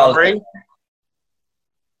 Baal. It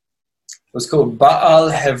was called Baal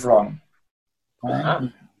Hebron. Uh-huh.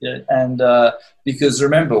 Yeah, and because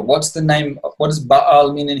remember, what does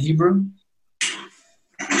Baal mean in Hebrew?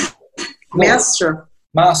 Master.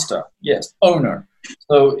 Master, yes, owner.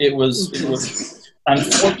 So it was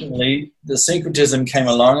unfortunately, the syncretism came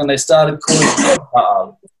along and they started calling it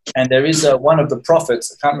Baal. And there is one of the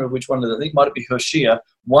prophets, I can't remember which one of them, I think it might be Hoshea,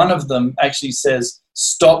 one of them actually says,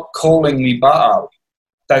 "Stop calling me Baal.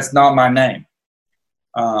 That's not my name."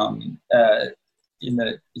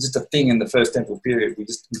 It's just a thing in the First Temple period. We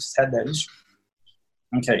just had that issue.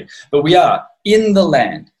 Okay, but we are in the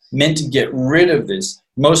land, meant to get rid of this,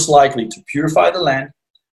 most likely to purify the land,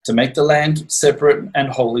 to make the land separate and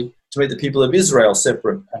holy, to make the people of Israel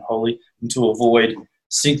separate and holy, and to avoid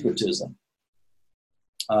syncretism.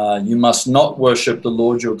 You must not worship the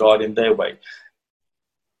Lord your God in their way.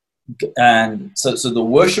 And so the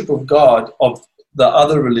worship of God, of the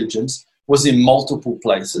other religions, was in multiple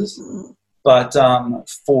places. But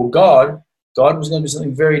for God was going to do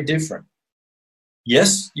something very different.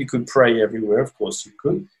 Yes, you could pray everywhere. Of course you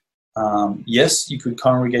could. Yes, you could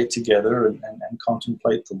congregate together and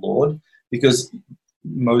contemplate the Lord, because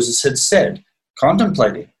Moses had said,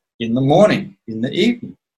 contemplate it in the morning, in the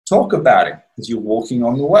evening. Talk about it as you're walking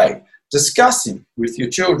on the way. Discuss him with your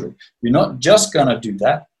children. You're not just going to do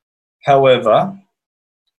that. However,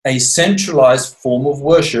 a centralized form of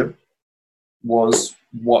worship was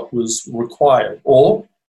what was required, or,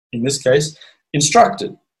 in this case,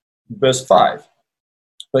 instructed. Verse 5.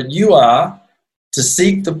 But you are to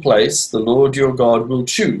seek the place the Lord your God will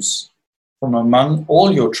choose from among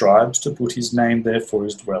all your tribes to put his name there for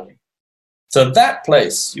his dwelling. So that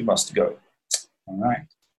place you must go. All right.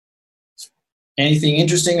 Anything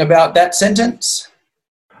interesting about that sentence?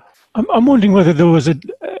 I'm wondering whether there was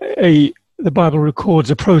the Bible records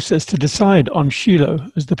a process to decide on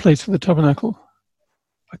Shiloh as the place for the tabernacle.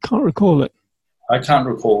 I can't recall it. I can't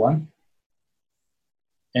recall one.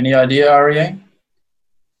 Any idea, Aryeh?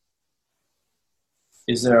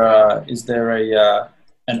 Is there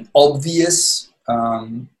an obvious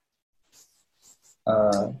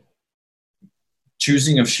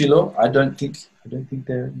choosing of Shiloh? I don't think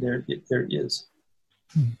there is.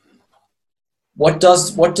 What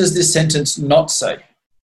does this sentence not say?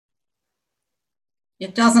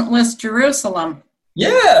 It doesn't list Jerusalem.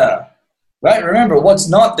 Yeah. Right. Remember, what's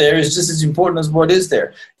not there is just as important as what is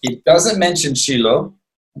there. It doesn't mention Shiloh.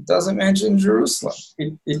 It doesn't mention Jerusalem.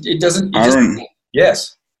 It doesn't. Aaron.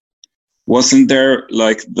 Yes. Wasn't there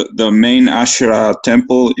like the main Asherah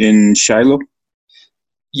temple in Shiloh?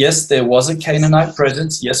 Yes, there was a Canaanite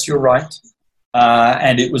presence. Yes, you're right.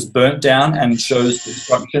 And it was burnt down and shows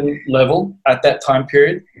destruction level at that time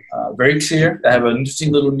period. Very clear. They have an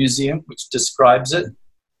interesting little museum which describes it.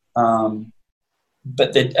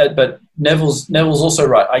 But Neville's also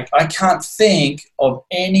right. I can't think of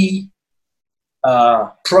any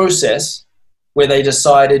process where they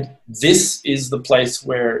decided this is the place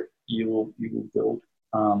where you will build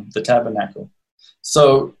the tabernacle.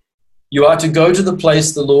 So you are to go to the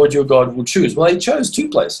place the Lord your God will choose. Well, he chose two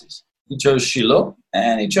places. He chose Shiloh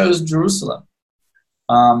and he chose Jerusalem.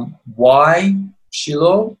 Why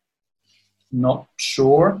Shiloh? Not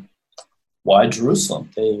sure. Why Jerusalem?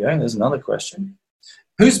 There you go. There's another question.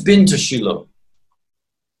 Who's been to Shiloh?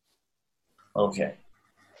 Okay.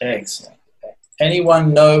 Excellent.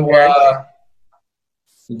 Anyone know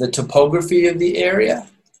the topography of the area?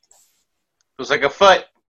 Looks like a foot.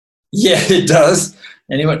 Yeah, it does.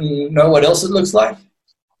 Anyone know what else it looks like?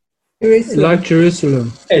 Like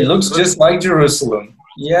Jerusalem. It looks just like Jerusalem.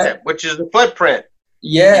 Yeah. Which is the footprint.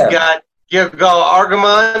 Yeah. You've got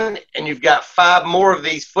Argamon, and you've got 5 more of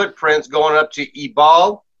these footprints going up to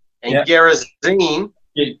Ebal and Gerizim.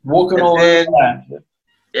 Walking all over the land.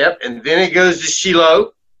 Yep, and then it goes to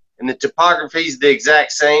Shiloh, and the topography is the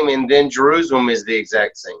exact same, and then Jerusalem is the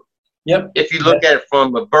exact same. Yep. If you look at it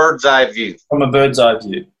from a bird's eye view. From a bird's eye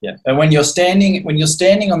view, yeah. And when you're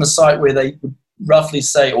standing on the site where they would roughly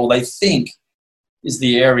say, or they think is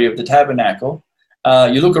the area of the tabernacle,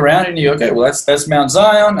 you look around and you go, okay, well that's Mount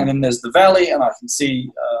Zion, and then there's the valley, and I can see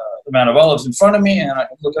the Mount of Olives in front of me, and I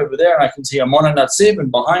can look over there and I can see Amon Natsib,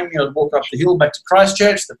 and behind me I walk up the hill back to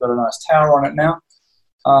Christchurch. They've got a nice tower on it now.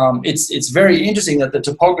 It's very interesting that the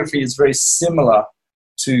topography is very similar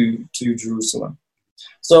to Jerusalem.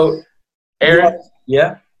 So, Aaron?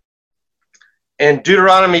 Yeah? In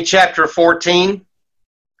Deuteronomy chapter 14,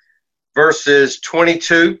 verses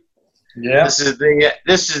 22, yeah. This is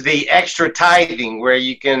the extra tithing where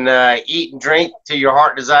you can eat and drink to your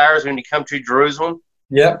heart desires when you come to Jerusalem.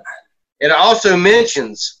 Yeah. It also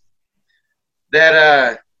mentions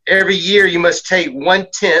that every year you must take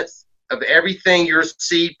 1/10 of everything your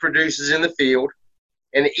seed produces in the field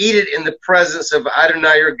and eat it in the presence of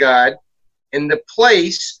Adonai your God in the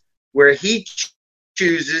place where he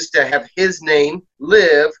chooses to have his name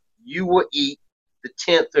live. You will eat the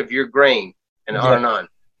 10th of your grain, and on and on.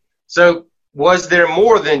 So was there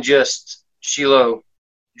more than just Shiloh,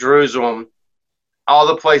 Jerusalem, all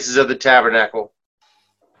the places of the tabernacle?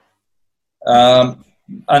 Sorry,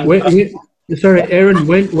 Aaron,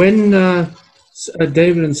 when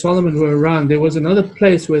David and Solomon were around, there was another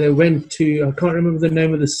place where they went to, I can't remember the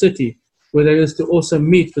name of the city, where they used to also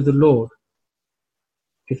meet with the Lord.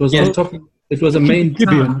 It was on top. It was a main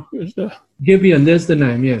town. Gibeon, there's the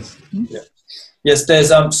name, yes. Yeah. Yes,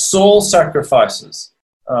 there's Saul sacrifices,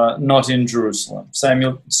 not in Jerusalem.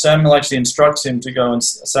 Samuel actually instructs him to go and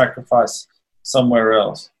sacrifice somewhere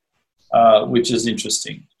else, which is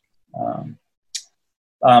interesting.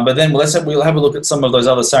 But then we'll have a look at some of those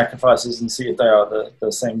other sacrifices and see if they are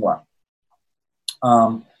the same one.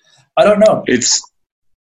 I don't know. It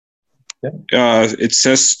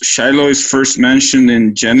says Shiloh is first mentioned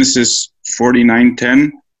in Genesis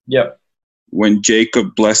 49:10. Yep. When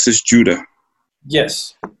Jacob blesses Judah.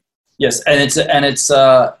 Yes, and it's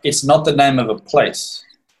not the name of a place;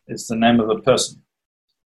 it's the name of a person.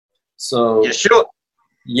 So yeah, sure.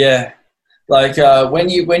 Yeah, like when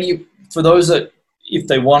you for those that, if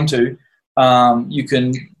they want to, you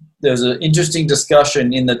can. There's an interesting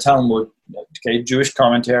discussion in the Talmud, okay, Jewish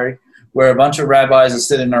commentary, where a bunch of rabbis are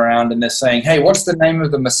sitting around and they're saying, "Hey, what's the name of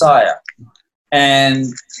the Messiah?"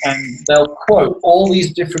 And they'll quote all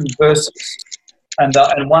these different verses, and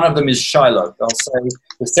one of them is Shiloh. They'll say,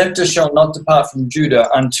 "The scepter shall not depart from Judah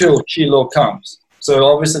until Shiloh comes." So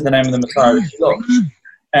obviously the name of the Messiah is Shiloh.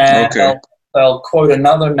 And they'll quote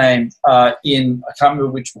another name in, I can't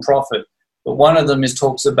remember which prophet, but one of them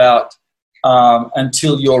talks about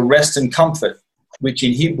until your rest and comfort, which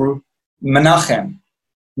in Hebrew, Menachem,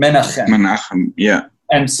 yeah.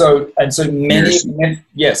 And so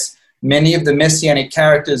many of the messianic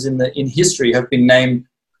characters in history have been named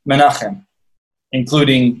Menachem,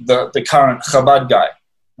 including the current Chabad guy,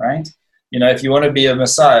 right? You know, if you want to be a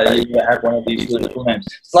Messiah, you have one of these biblical names.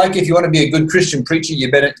 It's like if you want to be a good Christian preacher,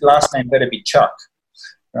 last name better be Chuck,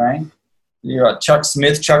 right? You got Chuck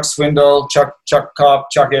Smith, Chuck Swindoll, Chuck Kopp,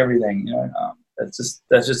 Chuck everything. You know, that's just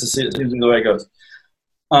the way it goes.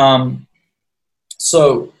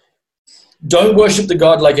 So don't worship the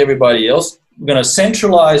God like everybody else. We're going to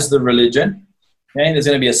centralize the religion. Okay? There's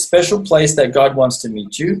going to be a special place that God wants to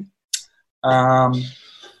meet you. All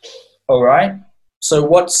right. So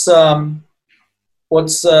what's wrong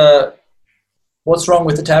with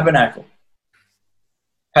the tabernacle?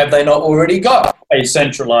 Have they not already got a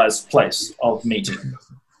centralized place of meeting?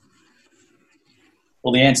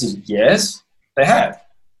 Well, the answer is yes, they have.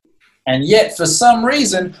 And yet, for some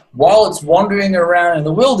reason, while it's wandering around in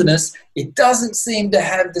the wilderness, it doesn't seem to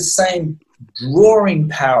have the same drawing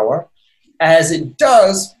power as it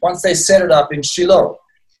does once they set it up in Shiloh.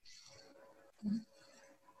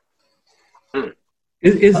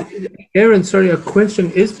 Aaron, sorry, a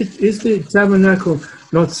question. Is the tabernacle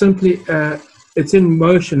not simply it's in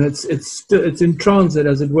motion, it's in transit,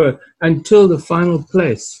 as it were, until the final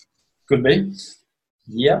place? Could be.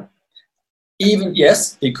 Yeah.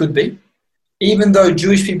 Yes, it could be. Even though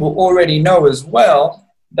Jewish people already know as well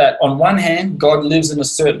that on one hand, God lives in a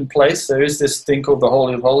certain place. There is this thing called the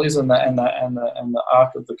Holy of Holies and the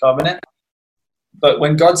Ark of the Covenant. But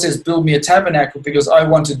when God says, build me a tabernacle because I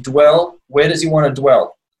want to dwell, where does he want to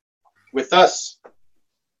dwell? With us.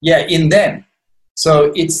 Yeah, in them.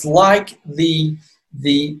 So it's like the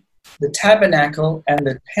tabernacle and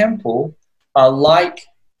the temple are like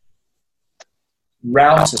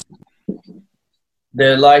routers.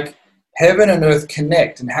 They're like heaven and earth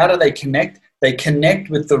connect. And how do they connect? they connect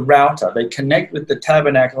with the router. They connect with the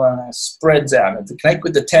tabernacle and it spreads out. And they connect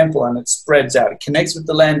with the temple and it spreads out. It connects with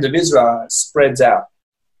the land of Israel and it spreads out.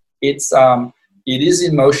 It is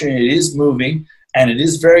in motion, it is moving, and it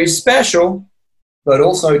is very special, but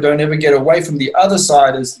also don't ever get away from the other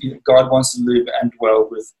side as God wants to live and dwell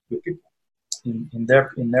with people in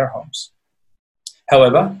their homes.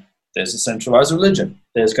 However, there's a centralized religion.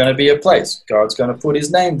 There's going to be a place. God's going to put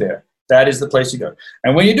his name there. That is the place you go.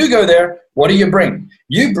 And when you do go there, what do you bring?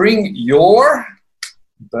 You bring your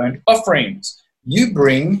burnt offerings. You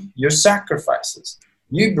bring your sacrifices.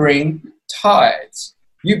 You bring tithes.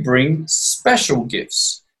 You bring special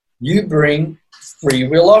gifts. You bring free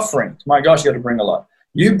will offerings. My gosh, you got to bring a lot.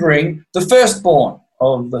 You bring the firstborn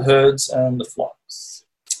of the herds and the flocks.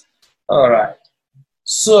 All right.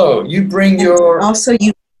 So you bring your... Also,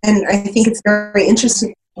 and I think it's very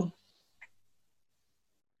interesting.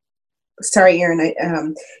 Sorry,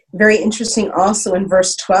 Aaron. Very interesting also in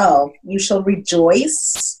verse 12. You shall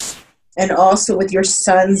rejoice, and also with your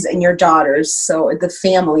sons and your daughters. So the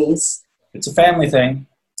families. It's a family thing.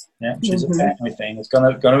 Yeah, it's a family thing. It's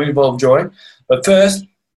going to involve joy. But first,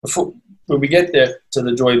 when we get there to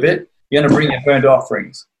the joy bit, you're going to bring your burnt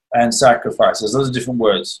offerings and sacrifices. Those are different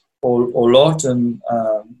words. Olot and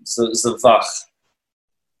zavach.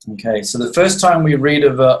 Okay, so the first time we read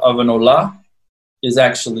of an olah is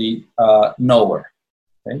actually Noah.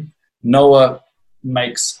 Okay? Noah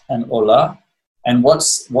makes an olah. And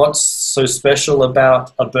what's so special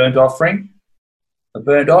about a burnt offering? A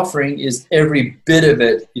burnt offering is every bit of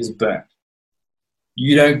it is burnt.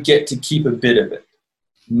 You don't get to keep a bit of it.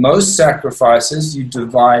 Most sacrifices you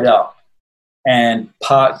divide up, and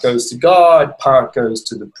part goes to God, part goes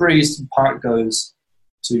to the priest, and part goes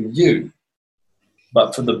to you.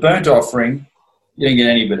 But for the burnt offering, you don't get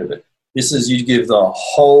any bit of it. This is, you give the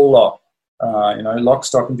whole lot, lock,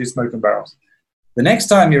 stock, and two smoking barrels. The next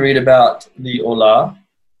time you read about the olah,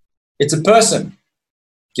 it's a person.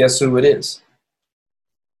 Guess who it is?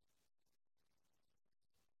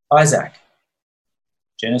 Isaac.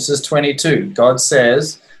 Genesis 22. God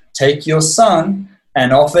says, take your son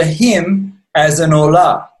and offer him as an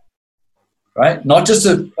olah. Right? Not just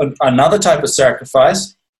another type of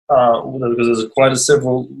sacrifice, because there's quite a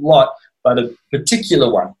several lot, but a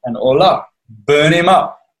particular one, an olah. Burn him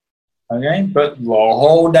up. Okay? But the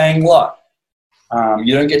whole dang lot.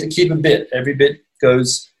 You don't get to keep a bit. Every bit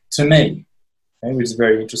goes to me. Okay? Which is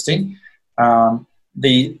very interesting.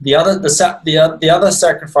 The other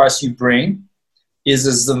sacrifice you bring is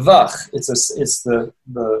a zavach. It's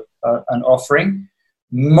an offering.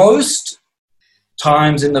 Most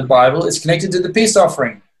times in the Bible, it's connected to the peace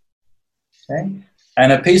offering. Okay,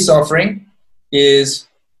 and a peace offering is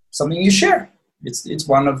something you share. It's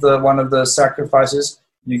one of the sacrifices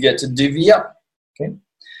you get to divvy up. Okay,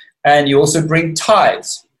 and you also bring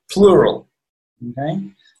tithes, plural.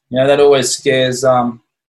 Okay, that always scares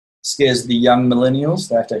the young millennials.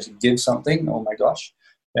 They have to actually give something. Oh my gosh.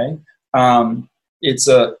 Okay. It's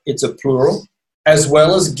a plural, as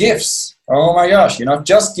well as gifts. Oh my gosh, you're not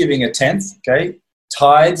just giving a tenth. Okay.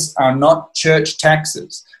 Tithes are not church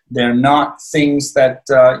taxes. They're not things that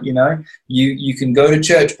you can go to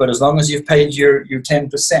church, but as long as you've paid your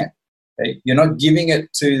 10%, okay, you're not giving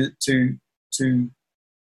it to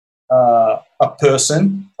a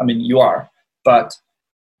person. I mean, you are, but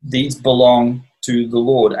these belong to the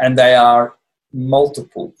Lord, and they are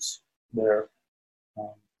multiples. They're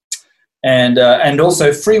and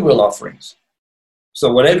also free will offerings.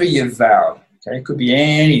 So whatever you've vowed, okay, it could be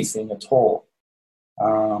anything at all.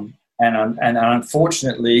 And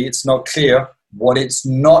unfortunately, it's not clear what it's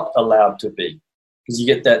not allowed to be, because you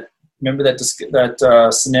get that. Remember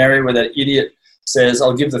that scenario where that idiot says,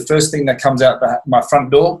 "I'll give the first thing that comes out my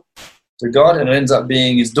front door to God," and it ends up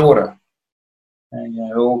being his daughter, and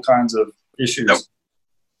all kinds of issues.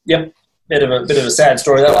 Yep, bit of a sad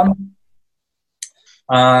story, that one.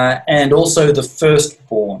 And also the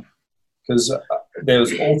firstborn, because there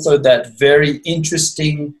was also that very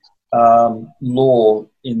interesting law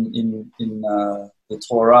in the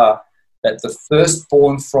Torah that the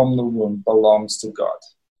firstborn from the womb belongs to God.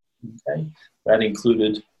 Okay, that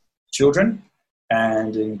included children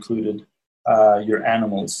and it included your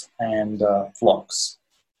animals and flocks.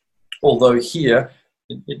 Although here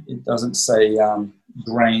it doesn't say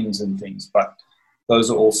grains and things, but those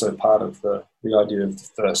are also part of the idea of the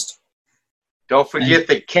first. Don't forget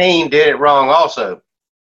that Cain did it wrong also.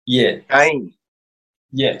 Yeah. Cain.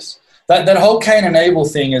 Yes. That whole Cain and Abel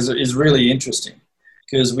thing is really interesting,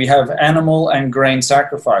 because we have animal and grain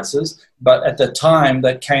sacrifices, but at the time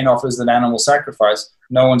that Cain offers an animal sacrifice,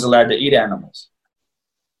 no one's allowed to eat animals.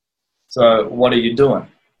 So what are you doing?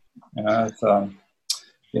 You know,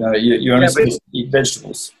 if, you only supposed to eat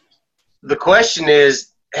vegetables. The question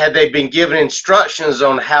is, had they been given instructions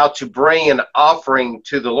on how to bring an offering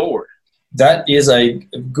to the Lord? That is a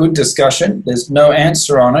good discussion. There's no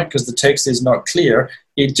answer on it because the text is not clear.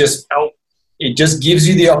 It just gives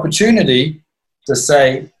you the opportunity to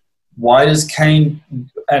say, why does Cain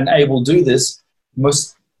and Abel do this?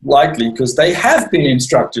 Most likely because they have been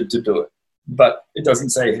instructed to do it, but it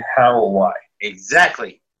doesn't say how or why.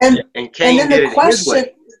 Exactly. And Cain did it his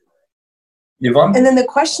way. Yvonne? And then the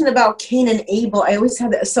question about Cain and Abel, I always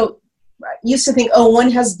had that. So I used to think,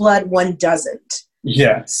 one has blood, one doesn't.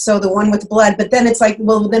 Yeah. So the one with blood, but then it's like,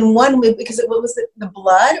 well, then one because it was the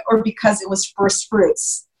blood or because it was first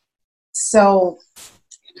fruits. So.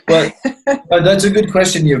 Well, that's a good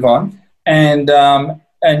question, Yvonne. And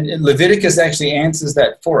Leviticus actually answers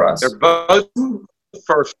that for us. They're both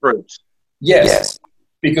first fruits. Yes.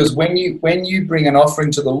 Because when you bring an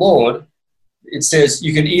offering to the Lord, it says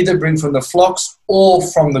you can either bring from the flocks or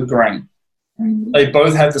from the grain. Mm-hmm. They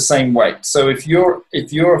both have the same weight. So if you're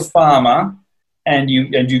a farmer and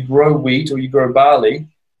you grow wheat or you grow barley,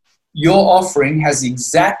 your offering has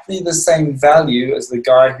exactly the same value as the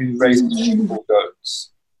guy who raises sheep or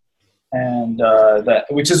goats, and that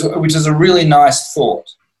which is a really nice thought.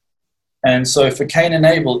 And so for Cain and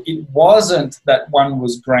Abel, it wasn't that one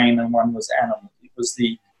was grain and one was animal. It was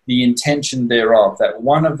the intention thereof, that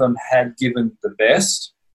one of them had given the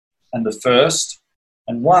best and the first,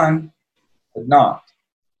 and one had not.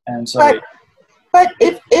 And so, but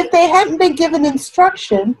if they hadn't been given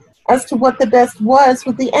instruction as to what the best was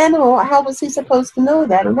with the animal, how was he supposed to know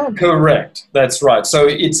that or not? Correct. That's right. So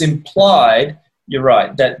it's implied, you're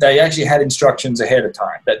right, that they actually had instructions ahead of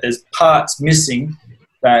time, that there's parts missing,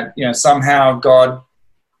 that somehow God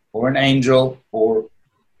or an angel or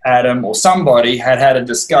Adam or somebody had a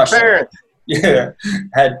discussion. Parents. Yeah,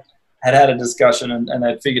 had a discussion and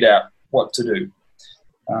they'd figured out what to do.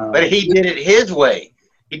 But he did it his way.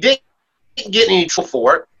 He didn't get any trouble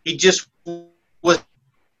for it. He just was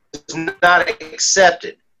not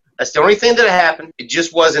accepted. That's the only thing that happened. It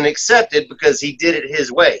just wasn't accepted because he did it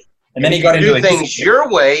his way. And then he got into do things your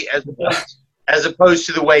way as opposed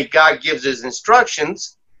to the way God gives his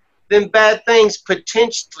instructions, then bad things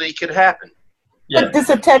potentially could happen. Yeah. But does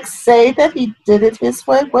the text say that he did it his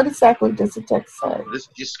way? What exactly does the text say? It's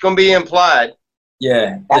just going to be implied.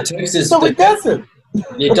 Yeah, the text is. So it doesn't.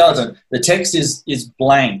 It doesn't. The text is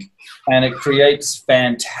blank, and it creates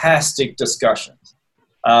fantastic discussions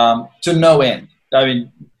to no end. I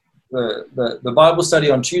mean, the Bible study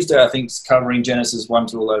on Tuesday, I think, is covering Genesis 1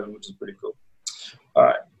 to 11, which is pretty cool. All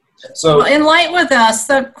right. So, in light with us,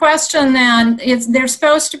 the question then is they're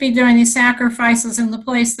supposed to be doing these sacrifices in the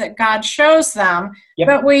place that God shows them, yep.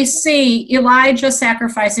 But we see Elijah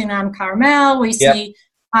sacrificing on Carmel, we see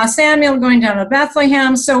yep. Samuel going down to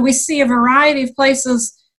Bethlehem, so we see a variety of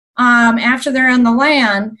places after they're in the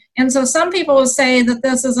land, and so some people will say that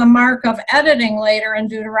this is a mark of editing later in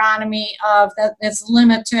Deuteronomy of that it's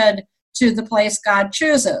limited to the place God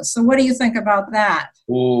chooses. So what do you think about that?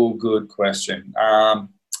 Oh, good question.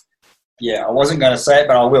 Yeah, I wasn't going to say it,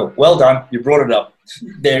 but I will. Well done. You brought it up.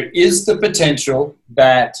 There is the potential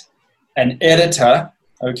that an editor,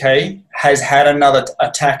 has had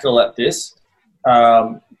a tackle at this.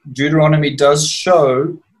 Deuteronomy does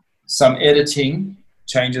show some editing,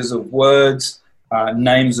 changes of words,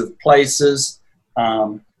 names of places,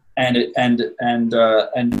 and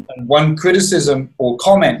one criticism or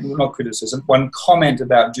comment, not criticism, one comment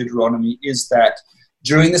about Deuteronomy is that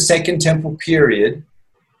during the Second Temple period,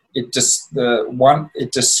 it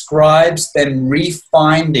describes them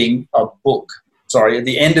refinding a book. Sorry, at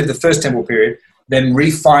the end of the First Temple period, them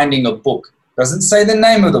refinding a book. Doesn't say the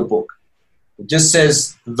name of the book. It just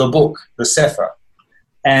says the book, the Sefer.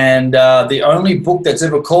 And the only book that's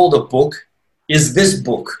ever called a book is this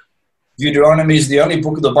book. Deuteronomy is the only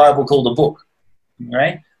book of the Bible called a book,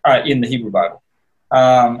 right? In the Hebrew Bible.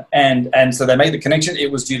 And so they make the connection.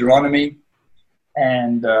 It was Deuteronomy,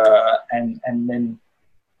 and then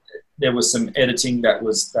there was some editing that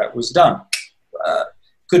was done.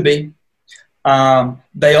 Could be.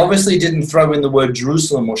 They obviously didn't throw in the word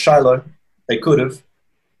Jerusalem or Shiloh. They could have.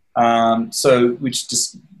 Which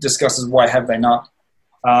discusses why have they not.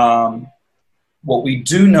 What we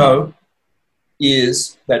do know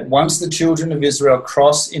is that once the children of Israel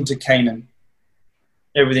cross into Canaan,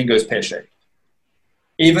 everything goes pear-shaped.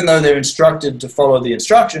 Even though they're instructed to follow the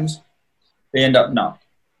instructions, they end up not.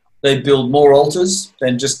 They build more altars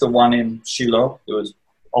than just the one in Shiloh. There was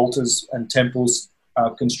altars and temples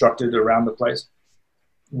constructed around the place.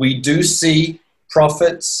 We do see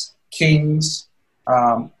prophets, kings,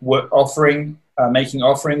 were offering making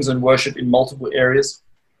offerings and worship in multiple areas,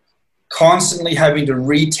 constantly having to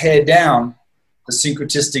re-tear down the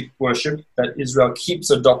syncretistic worship that Israel keeps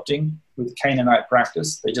adopting with Canaanite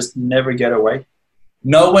practice. They just never get away.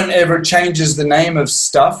 No one ever changes the name of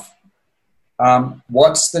stuff.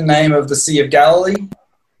 What's the name of the Sea of Galilee?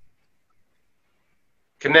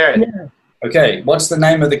 Kinneret. Okay, what's the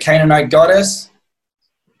name of the Canaanite goddess?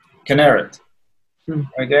 Kinneret.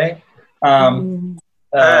 Okay.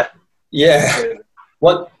 Yeah.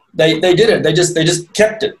 What they didn't. They just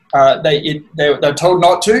kept it. They're told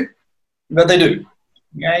not to, but they do.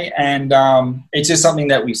 Okay, and it's just something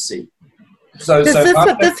that we see. So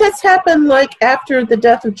does this happen like after the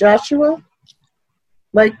death of Joshua?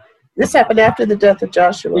 Like this happened after the death of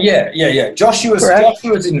Joshua? Yeah.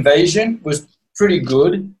 Joshua's invasion was pretty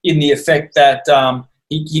good in the effect that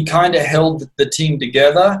he kind of held the team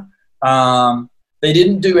together. They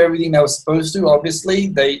didn't do everything they were supposed to, obviously.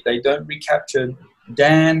 They don't recapture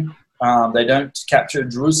Dan. They don't capture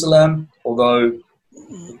Jerusalem, although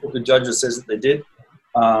the Judges says that they did,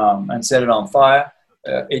 and set it on fire.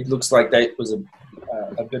 It looks like that was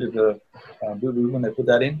a bit of a boo-boo when they put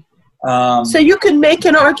that in. So you can make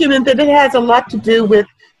an argument that it has a lot to do with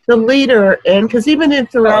the leader, and because even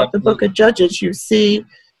throughout the book of Judges, you see,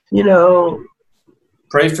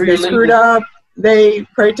 pray for your screwed up. They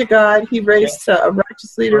prayed to God. He raised a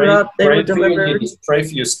righteous leader up. They were delivered. Pray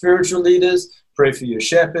for your spiritual leaders. Pray for your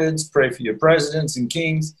shepherds. Pray for your presidents and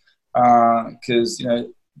kings, because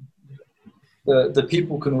the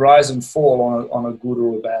people can rise and fall on a good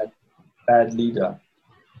or a bad leader.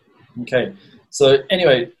 Okay, so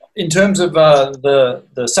anyway, in terms of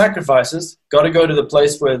the sacrifices, got to go to the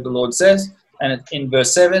place where the Lord says, and in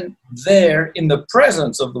verse 7, there in the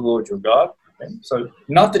presence of the Lord your God. Okay? So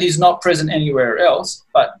not that he's not present anywhere else,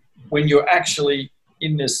 but when you're actually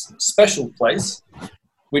in this special place,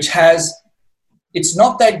 which it's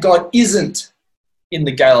not that God isn't in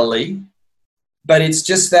the Galilee, but it's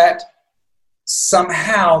just that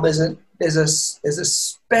somehow there's a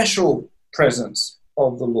special presence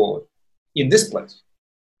of the Lord in this place,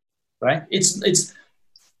 right? It's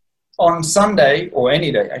on Sunday or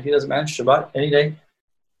any day. Actually, it doesn't matter. Shabbat, any day.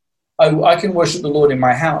 I can worship the Lord in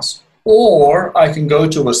my house, or I can go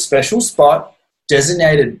to a special spot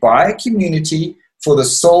designated by a community for the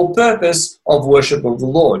sole purpose of worship of the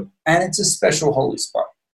Lord, and it's a special holy spot.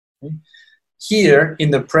 Okay? Here,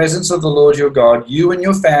 in the presence of the Lord your God, you and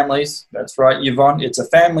your families, that's right, Yvonne, it's a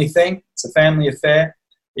family thing, it's a family affair,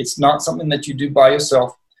 it's not something that you do by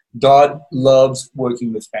yourself. God loves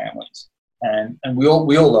working with families, and we all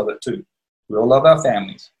love it too. We all love our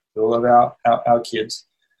families, we all love our kids,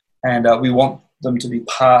 and we want them to be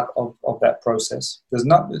part of that process.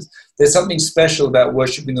 There's something special about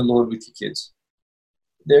worshiping the Lord with your kids.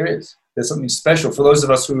 There's something special for those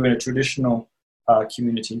of us who are in a traditional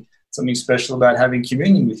community. Something special about having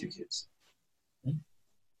communion with your kids.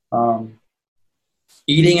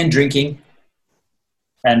 Eating and drinking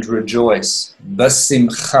and rejoice.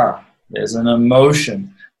 Basimcha. There's an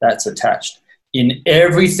emotion that's attached. In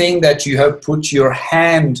everything that you have put your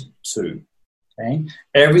hand to. Okay?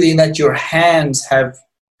 Everything that your hands have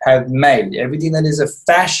made. Everything that is a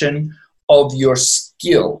fashion of your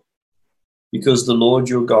skill. Because the Lord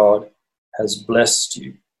your God has blessed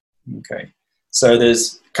you. Okay. So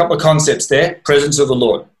there's a couple of concepts there. Presence of the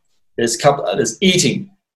Lord. There's eating.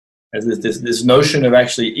 There's this notion of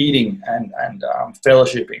actually eating and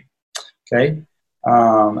fellowshipping. Okay,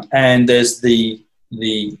 and there's the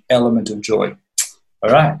element of joy. All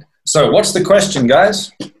right. So what's the question,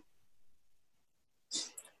 guys?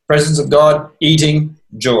 Presence of God, eating,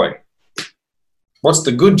 joy. What's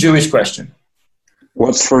the good Jewish question?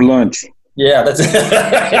 What's for lunch? Yeah, that's it.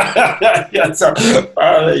 Yeah, so,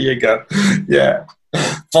 there you go. Yeah.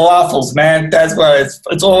 Falafels, man. That's why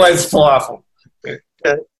it's always falafel.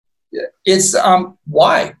 Yeah. It's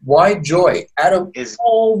why joy out of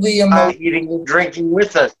all the emotion. Eating and drinking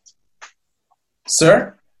with us,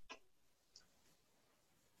 sir.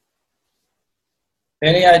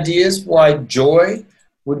 Any ideas why joy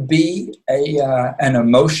would be an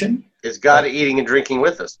emotion? Is God eating and drinking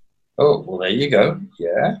with us? Oh, well, there you go.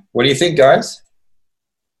 Yeah. What do you think, guys?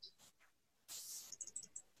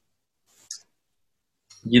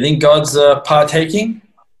 You think God's partaking?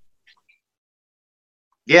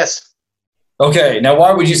 Yes. Okay. Now,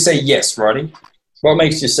 why would you say yes, Roddy? What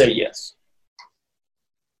makes you say yes?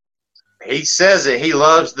 He says that he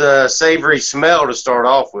loves the savory smell to start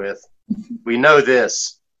off with. We know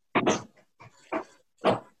this.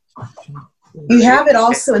 You have it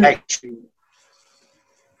also in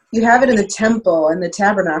you have it in the temple and the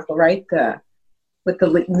tabernacle, right? With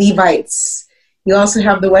the Levites, You also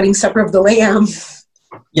have the wedding supper of the Lamb.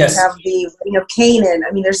 Yes. You have the wedding of Canaan.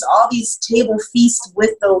 I mean, there's all these table feasts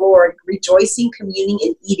with the Lord, rejoicing, communing,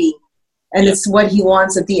 and eating. And it's what he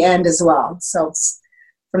wants at the end as well. So it's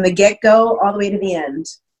from the get-go all the way to the end.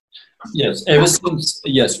 Yes, ever since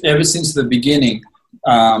the beginning,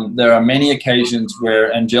 there are many occasions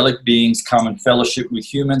where angelic beings come and fellowship with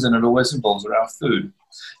humans, and it always involves around food.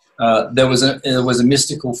 There was a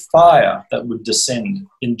mystical fire that would descend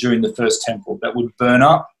during the first temple that would burn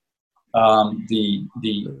up the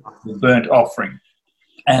burnt offering,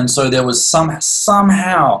 and so there was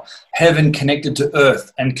somehow heaven connected to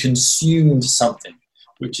earth and consumed something,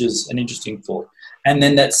 which is an interesting thought. And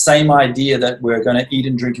then that same idea that we're going to eat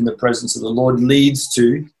and drink in the presence of the Lord leads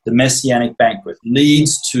to the Messianic banquet,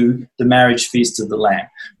 leads to the marriage feast of the Lamb,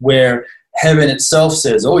 where heaven itself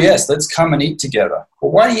says, oh yes, let's come and eat together.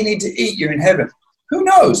 Well, why do you need to eat? You're in heaven. Who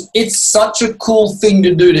knows? It's such a cool thing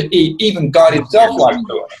to do to eat. Even God himself likes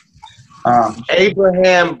doing it.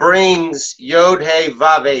 Abraham brings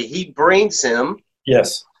Yod-Heh-Vav-Heh. He brings him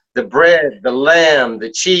the bread, the lamb,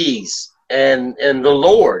 the cheese, and the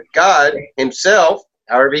Lord, God himself,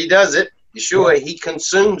 however he does it, Yeshua, he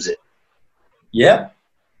consumes it. Yeah.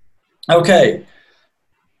 Okay.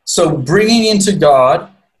 So bringing into God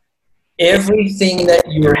everything that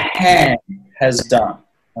your hand has done,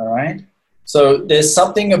 all right? So there's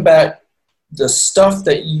something about the stuff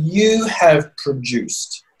that you have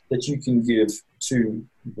produced that you can give to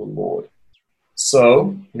the Lord.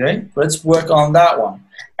 So, okay, let's work on that one.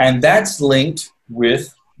 And that's linked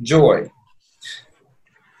with joy.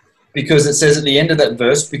 Because it says at the end of that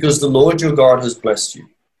verse, because the Lord your God has blessed you.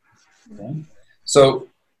 Okay? So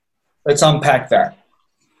let's unpack that.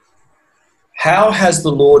 How has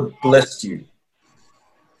the Lord blessed you?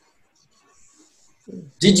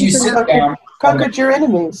 Did you sit down? Conquered your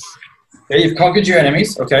enemies. Okay, you've conquered your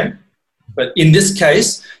enemies, okay. But in this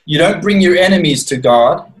case, you don't bring your enemies to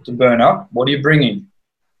God to burn up. What are you bringing?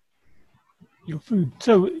 Your food.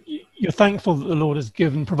 So you're thankful that the Lord has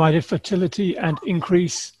provided fertility and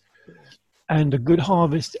increase and a good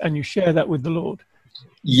harvest, and you share that with the Lord.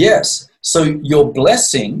 Yes. So your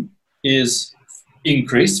blessing is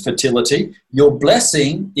increased fertility. Your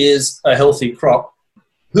blessing is a healthy crop.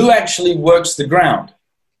 Who actually works the ground?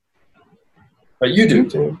 But you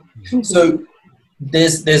do. So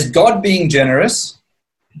there's God being generous,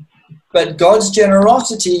 but God's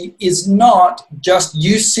generosity is not just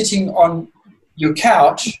you sitting on your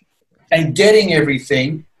couch and getting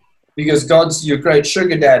everything because God's your great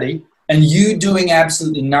sugar daddy, and you doing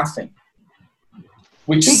absolutely nothing.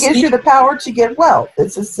 He gives you the power to get wealth.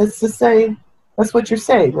 It's the same. That's what you're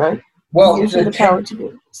saying, right? Well, he gives you the power to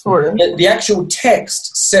get, sort of. The actual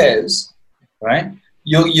text says, right,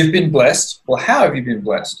 you've been blessed. Well, how have you been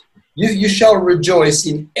blessed? You shall rejoice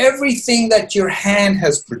in everything that your hand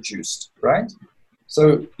has produced, right?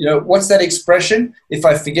 So, what's that expression? If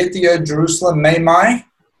I forget the O Jerusalem, may my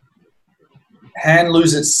hand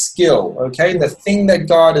lose its skill, okay? The thing that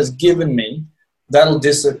God has given me, that'll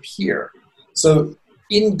disappear. So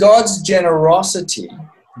in God's generosity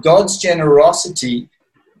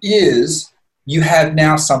is you have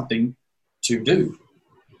now something to do.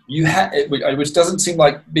 Which doesn't seem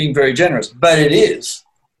like being very generous, but it is.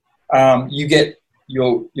 You get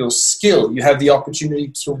your skill. You have the opportunity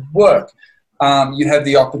to work. You have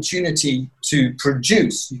the opportunity to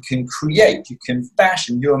produce. You can create. You can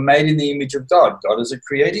fashion. You are made in the image of God. God is a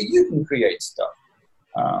creator. You can create stuff.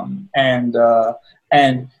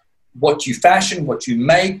 And what you fashion, what you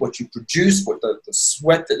make, what you produce, what the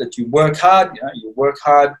sweat that you work hard. You work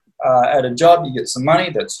hard at a job. You get some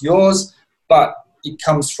money. That's yours. But it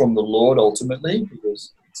comes from the Lord ultimately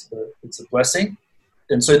because it's a blessing.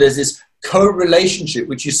 And so there's this co-relationship,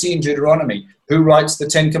 which you see in Deuteronomy. Who writes the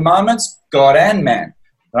Ten Commandments? God and man,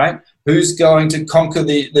 right? Who's going to conquer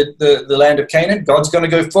the land of Canaan? God's going to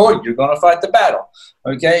go forward. You're going to fight the battle,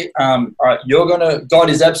 okay? God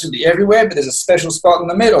is absolutely everywhere, but there's a special spot in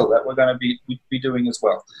the middle that we're going to be doing as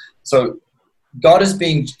well. So God is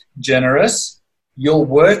being generous. You're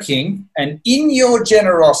working, and in your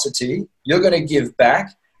generosity, you're going to give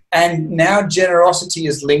back. And now generosity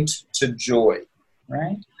is linked to joy,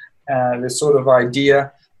 right? This sort of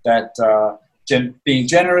idea that being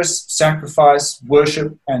generous, sacrifice,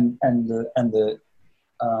 worship, and the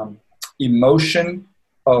emotion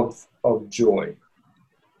of joy.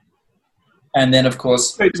 And then, of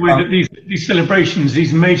course, these celebrations,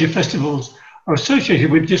 these major festivals, are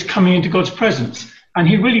associated with just coming into God's presence, and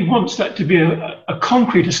He really wants that to be a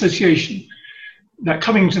concrete association. That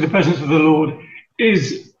coming to the presence of the Lord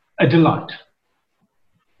is a delight.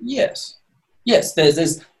 Yes.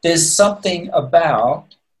 There's something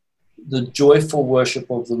about the joyful worship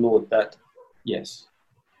of the Lord. That, yes.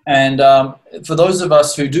 And for those of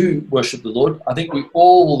us who do worship the Lord, I think we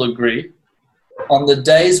all will agree, on the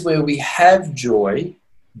days where we have joy,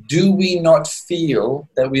 do we not feel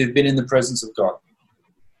that we have been in the presence of God?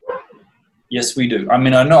 Yes, we do. I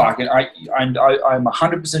mean, I know I'm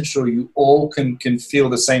 100% sure you all can feel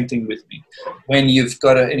the same thing with me. When you've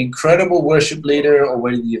got an incredible worship leader, or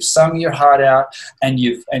when you've sung your heart out, and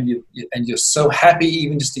you're so happy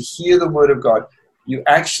even just to hear the word of God, you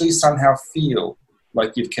actually somehow feel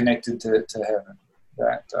like you've connected to heaven.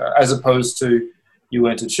 That as opposed to you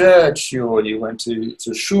went to church, or you went to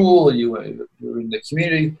shul, or you were in the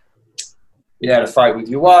community, you had a fight with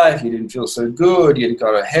your wife, you didn't feel so good, you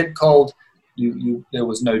got a head cold. There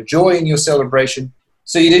was no joy in your celebration,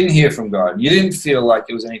 so you didn't hear from God. You didn't feel like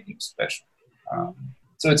it was anything special.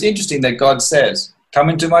 So it's interesting that God says, come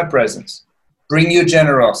into my presence, bring your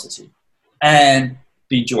generosity, and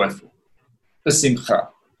be joyful. B'simcha,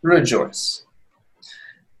 rejoice.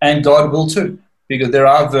 And God will too, because there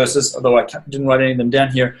are verses, although I didn't write any of them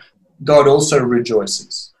down here, God also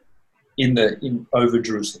rejoices over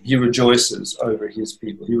Jerusalem. He rejoices over his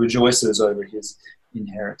people. He rejoices over his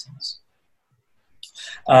inheritance.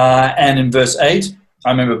 And in verse 8,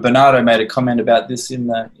 I remember Bernardo made a comment about this in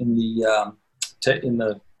the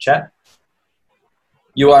chat.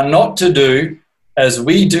 You are not to do as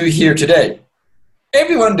we do here today.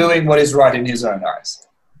 Everyone doing what is right in his own eyes.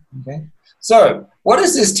 Okay. So, what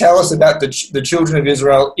does this tell us about the children of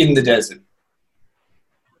Israel in the desert?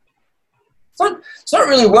 It's not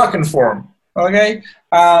really working for them. Okay.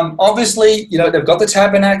 Obviously, they've got the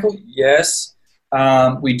tabernacle. Yes.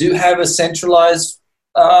 We do have a centralized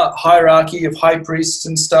hierarchy of high priests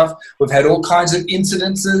and stuff. We've had all kinds of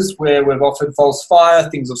incidences where we've offered false fire,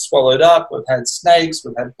 things have swallowed up, we've had snakes,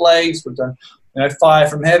 we've had plagues, we've done fire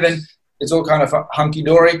from heaven. It's all kind of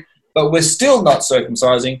hunky-dory, but we're still not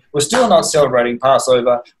circumcising, we're still not celebrating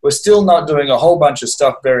Passover, we're still not doing a whole bunch of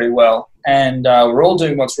stuff very well, and we're all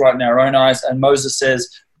doing what's right in our own eyes, and Moses says,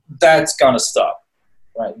 that's going to stop.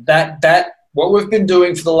 Right? That what we've been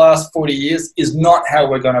doing for the last 40 years is not how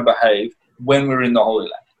we're going to behave when we're in the Holy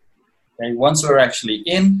Land. Okay? Once we're actually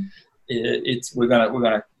in, we're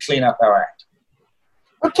gonna clean up our act.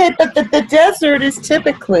 Okay, but the desert is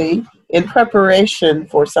typically in preparation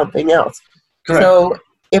for something else. Correct. So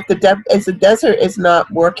if the desert is not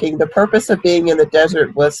working, the purpose of being in the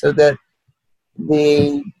desert was so that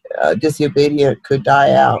the disobedient could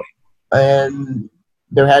die out, and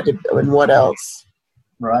and what else?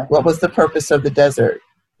 Right. What was the purpose of the desert?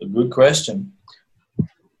 A good question.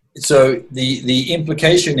 So the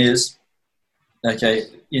implication is, okay,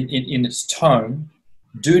 in its tone,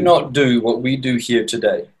 do not do what we do here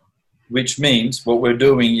today, which means what we're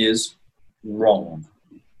doing is wrong.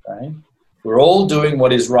 Okay? We're all doing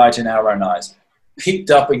what is right in our own eyes, picked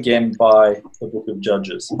up again by the book of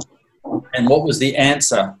Judges. And what was the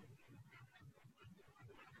answer?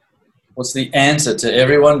 What's the answer to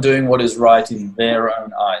everyone doing what is right in their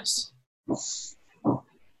own eyes?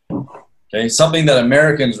 Okay, something that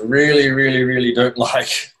Americans really, really, really don't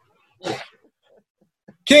like.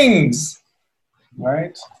 Kings,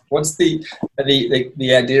 right? What's the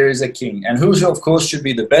idea is a king. And who, of course, should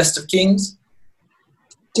be the best of kings?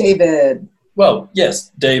 David. Well,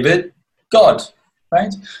 yes, David, God,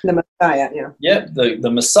 right? The Messiah, yeah. Yeah,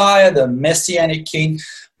 the Messiah, the Messianic king.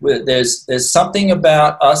 There's something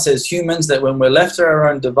about us as humans that when we're left to our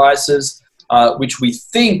own devices, which we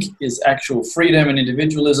think is actual freedom and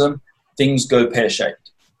individualism, things go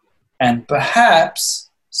pear-shaped. And perhaps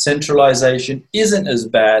centralization isn't as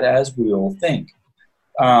bad as we all think.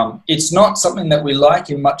 It's not something that we like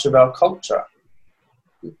in much of our culture,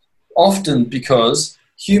 often because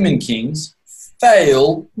human kings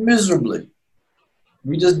fail miserably.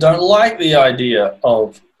 We just don't like the idea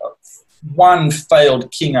of one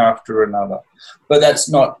failed king after another. But that's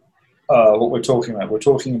not what we're talking about. We're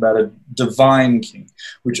talking about a divine king,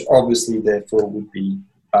 which obviously therefore would be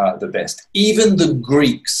the best. Even the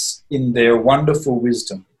Greeks, in their wonderful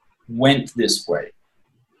wisdom, went this way.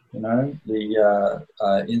 Is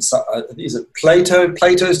it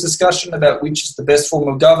Plato's discussion about which is the best form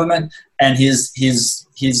of government, and his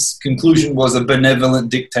conclusion was a benevolent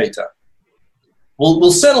dictator.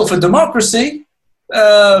 We'll settle for democracy,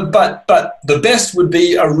 but the best would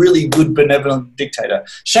be a really good benevolent dictator.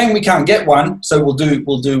 Shame we can't get one, so we'll do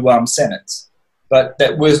senates. But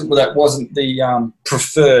that wasn't the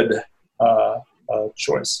preferred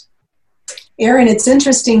choice. Aaron, it's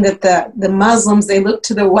interesting that the Muslims, they look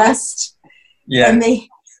to the West, and they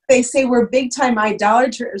say we're big time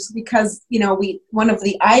idolaters because one of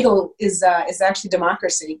the idol is actually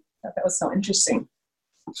democracy. I thought that was so interesting.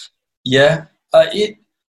 Yeah,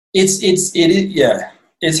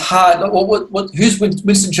 it's hard. Who's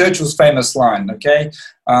Winston Churchill's famous line? Okay,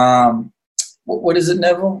 what is it,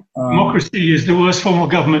 Neville? Democracy is the worst form of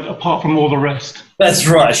government apart from all the rest. That's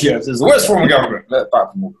right. Yes, it's the worst form of government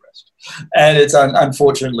apart from all the rest, and it's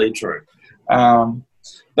unfortunately true. But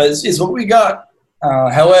it's what we got.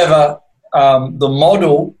 However, the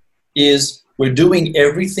model is we're doing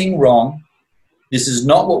everything wrong. This is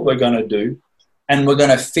not what we're going to do, and we're going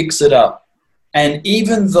to fix it up. And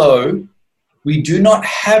even though we do not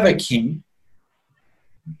have a king,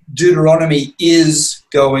 Deuteronomy is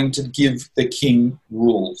going to give the king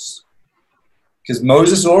rules. Because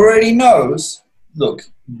Moses already knows, look,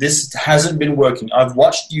 this hasn't been working. I've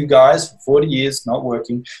watched you guys for 40 years, not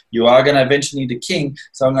working. You are going to eventually need a king,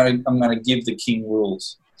 so I'm going to give the king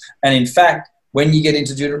rules. And in fact, when you get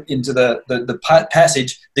into the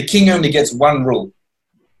passage, the king only gets one rule.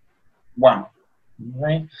 One.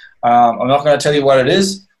 Okay? I'm not going to tell you what it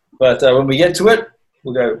is, but when we get to it,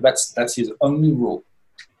 we'll go, that's his only rule.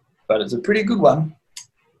 But it's a pretty good one.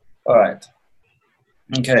 All right.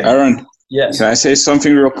 Okay. Aaron. Yes. Can I say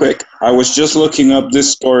something real quick? I was just looking up this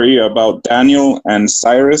story about Daniel and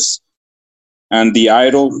Cyrus and the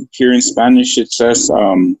idol. Here in Spanish it says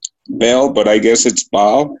Baal, but I guess it's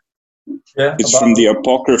Baal. Yeah, it's from the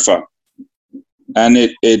Apocrypha. And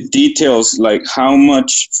it details like how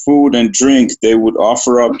much food and drink they would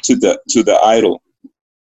offer up to the idol.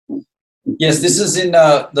 Yes, this is in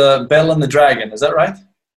the Bell and the Dragon. Is that right?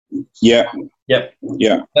 Yeah. Yep.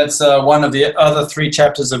 Yeah. That's one of the other 3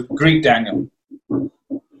 chapters of Greek Daniel.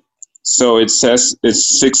 So it says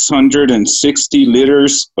it's 660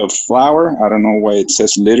 liters of flour. I don't know why it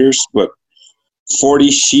says liters, but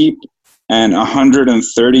 40 sheep and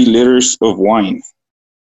 130 liters of wine.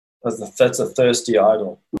 That's a thirsty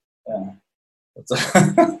idol. Yeah.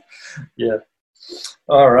 Yeah.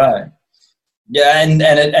 All right. Yeah,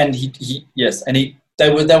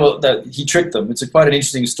 he tricked them. It's quite an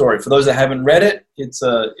interesting story. For those that haven't read it,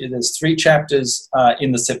 there's 3 chapters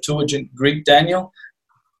in the Septuagint Greek Daniel.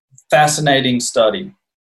 Fascinating study.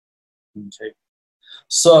 Okay.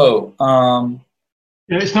 So,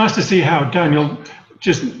 it's nice to see how Daniel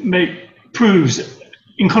just proves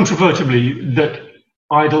incontrovertibly that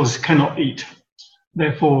idols cannot eat.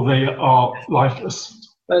 Therefore, they are lifeless.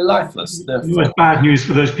 They're lifeless. It was bad news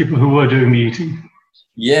for those people who were doing the eating.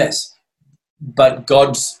 Yes. But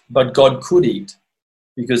God could eat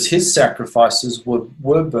because his sacrifices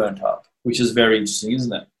were burnt up, which is very interesting,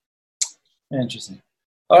 isn't it? Interesting.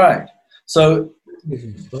 All right. So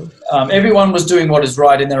everyone was doing what is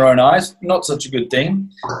right in their own eyes. Not such a good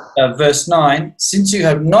thing. Verse 9, since you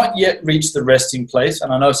have not yet reached the resting place,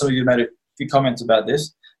 and I know some of you made a few comments about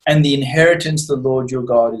this, and the inheritance the Lord your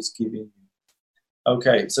God is giving you.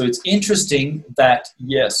 Okay, so it's interesting that,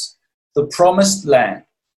 yes, the promised land,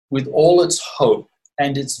 with all its hope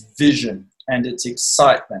and its vision and its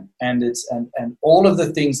excitement and and all of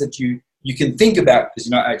the things that you can think about because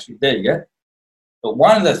you're not actually there yet. But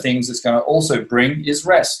one of the things it's going to also bring is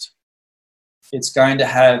rest. It's going to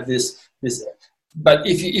have this. But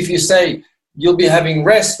if you say you'll be having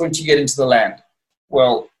rest once you get into the land,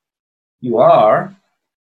 well, you are.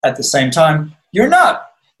 At the same time, you're not.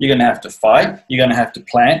 You're going to have to fight. You're going to have to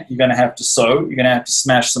plant. You're going to have to sow. You're going to have to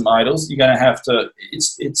smash some idols. You're going to have to.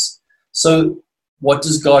 So. What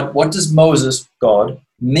does Moses, God,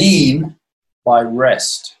 mean by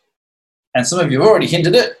rest? And some of you have already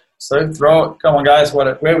hinted it. So throw it. Come on, guys.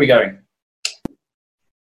 Where are we going?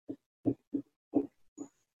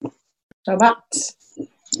 Shabbat.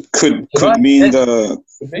 Could mean the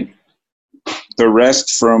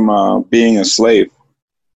rest from being a slave.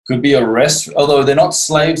 Could be a rest, although they're not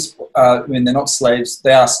slaves. They're not slaves.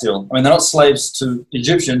 They are still. They're not slaves to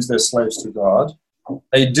Egyptians. They're slaves to God.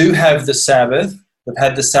 They do have the Sabbath. They've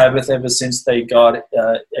had the Sabbath ever since they got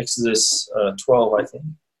Exodus 12, I think.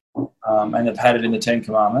 And they've had it in the 10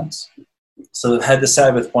 Commandments. So they've had the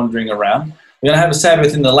Sabbath wandering around. We're going to have a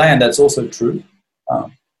Sabbath in the land. That's also true.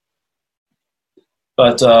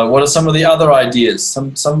 But what are some of the other ideas?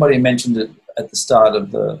 Somebody mentioned it at the start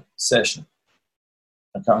of the session.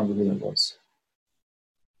 I can't remember who it was.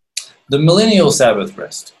 The millennial Sabbath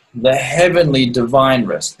rest, the heavenly divine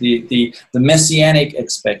rest, the messianic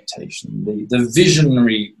expectation, the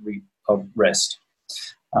visionary of rest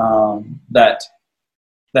that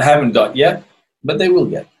they haven't got yet, but they will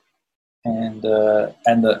get. And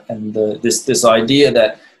this idea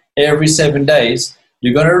that every 7 days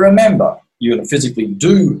you're going to remember, you're going to physically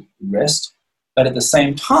do rest, but at the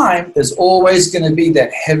same time, there's always going to be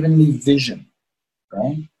that heavenly vision.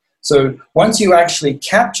 Right? So once you actually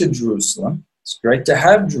capture Jerusalem, it's great to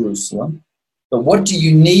have Jerusalem, But what do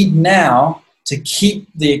you need now to keep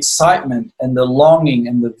the excitement and the longing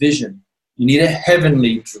and the vision? You need a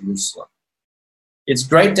heavenly Jerusalem. It's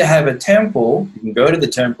great to have a temple. You can go to the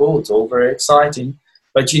temple. It's all very exciting.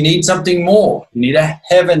 But you need something more. You need a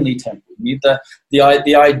heavenly temple. You need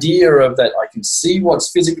the idea of that I can see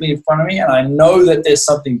what's physically in front of me, and I know that there's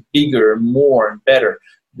something bigger and more and better.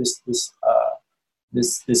 This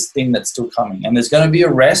thing that's still coming. And there's going to be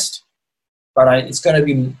a rest, but it's going to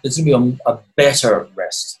be a better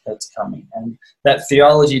rest that's coming. And that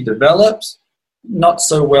theology develops, not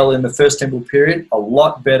so well in the First Temple period, a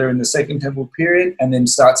lot better in the Second Temple period, and then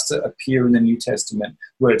starts to appear in the New Testament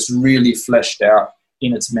where it's really fleshed out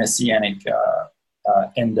in its messianic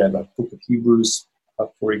endeavor. Book of Hebrews,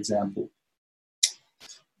 for example.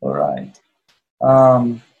 All right.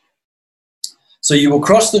 So you will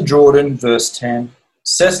cross the Jordan, verse 10,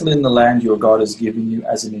 settle in the land your God has given you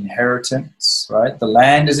as an inheritance, right? The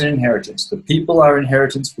land is an inheritance. The people are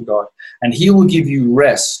inheritance for God. And he will give you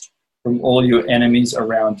rest from all your enemies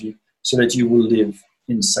around you so that you will live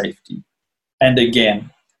in safety. And again,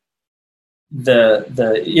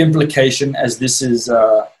 the implication, as this is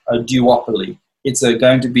a duopoly, it's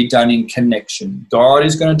going to be done in connection. God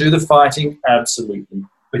is going to do the fighting, absolutely,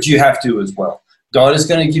 but you have to as well. God is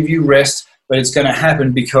going to give you rest, but it's going to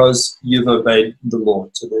happen because you've obeyed the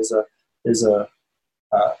Lord. So there's a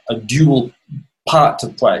dual part to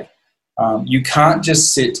play. You can't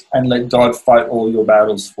just sit and let God fight all your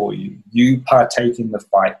battles for you. You partake in the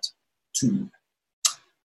fight too.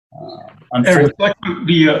 Eric, like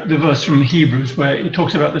the verse from Hebrews where it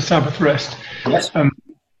talks about the Sabbath rest. Yes.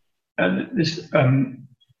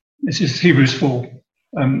 This is Hebrews 4.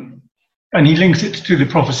 And he links it to the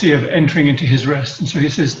prophecy of entering into his rest. And so he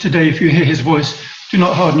says, today, if you hear his voice, do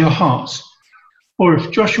not harden your hearts. For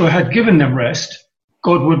if Joshua had given them rest,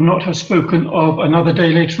 God would not have spoken of another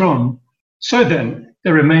day later on. So then,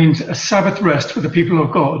 there remains a Sabbath rest for the people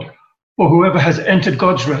of God. For whoever has entered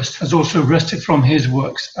God's rest has also rested from his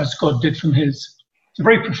works, as God did from his. It's a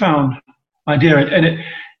very profound idea, and it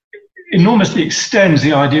enormously extends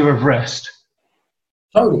the idea of rest.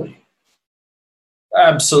 Totally.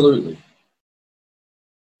 Absolutely.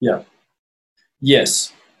 Yeah.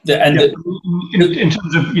 Yes. In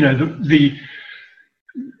terms of the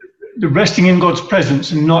resting in God's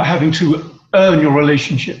presence and not having to earn your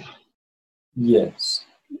relationship. Yes.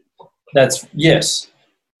 Yes.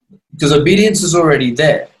 Because obedience is already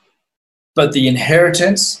there. But the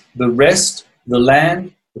inheritance, the rest, the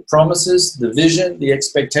land, the promises, the vision, the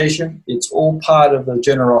expectation, it's all part of the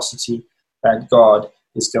generosity that God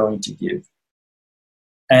is going to give.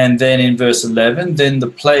 And then in verse 11, then the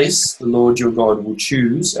place the Lord your God will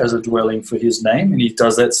choose as a dwelling for his name, and he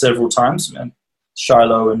does that several times,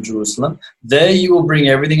 Shiloh and Jerusalem, there you will bring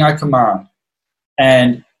everything I command.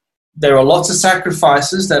 And there are lots of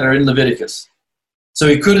sacrifices that are in Leviticus. So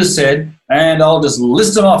he could have said, and I'll just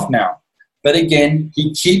list them off now. But again,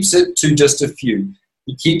 he keeps it to just a few.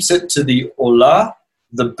 He keeps it to the olah,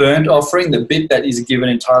 the burnt offering, the bit that is given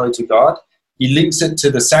entirely to God. He links it to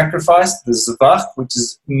the sacrifice, the zavach, which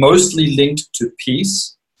is mostly linked to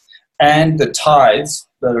peace, and the tithes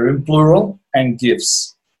that are in plural, and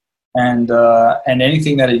gifts, and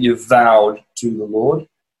anything that you've vowed to the Lord.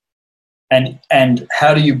 And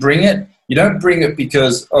how do you bring it? You don't bring it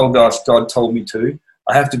because, oh gosh, God told me to.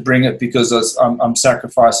 I have to bring it because I'm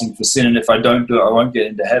sacrificing for sin, and if I don't do it, I won't get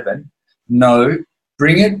into heaven. No,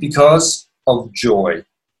 bring it because of joy.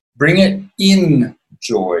 Bring it in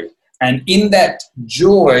joy. And in that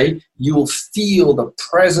joy, you will feel the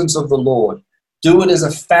presence of the Lord. Do it as a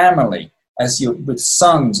family, with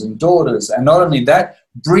sons and daughters. And not only that,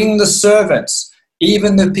 bring the servants,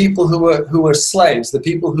 even the people who are slaves, the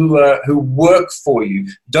people who work for you.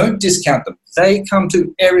 Don't discount them. They come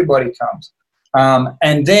too. Everybody comes.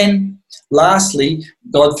 And then, lastly,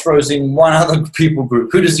 God throws in one other people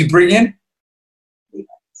group. Who does he bring in?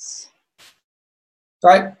 Levites.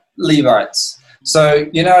 Right? Levites. So,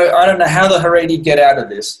 I don't know how the Haredi get out of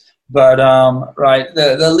this, but, right,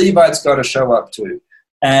 the Levites got to show up too.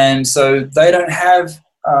 And so they don't have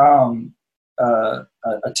a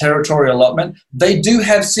territorial allotment. They do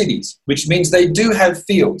have cities, which means they do have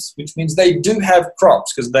fields, which means they do have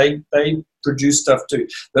crops because they produce stuff too.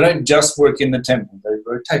 They don't just work in the temple. They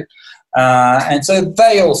rotate. And so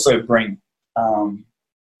they also bring the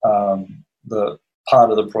part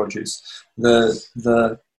of the produce.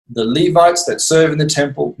 The Levites that serve in the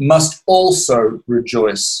temple must also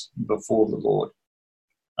rejoice before the Lord,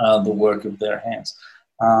 the work of their hands,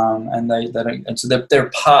 and so they're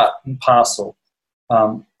part and parcel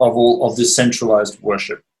of all of this centralized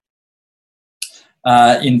worship.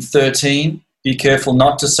 In 13, Be careful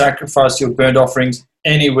not to sacrifice your burnt offerings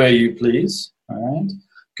anywhere you please, all right?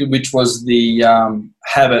 Which was the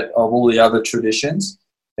habit of all the other traditions.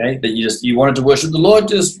 Okay, that you wanted to worship the Lord,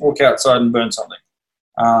 just walk outside and burn something.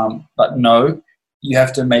 But no, you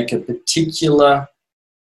have to make a particular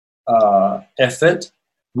effort,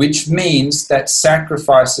 which means that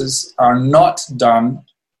sacrifices are not done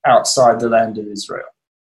outside the land of Israel.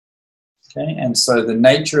 Okay, and so the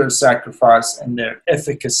nature of sacrifice and their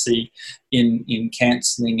efficacy in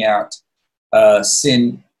cancelling out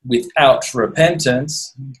sin without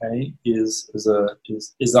repentance, okay, is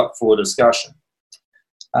up for discussion.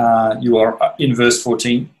 You are, in verse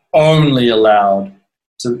 14, only allowed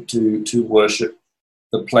to worship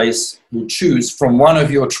the place you choose from one of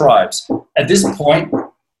your tribes. At this point,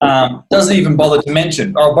 doesn't even bother to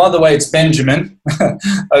mention, oh, by the way, it's Benjamin,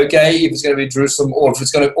 okay, if it's going to be Jerusalem, or if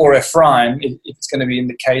it's going to, or Ephraim, if it's going to be in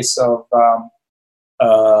the case of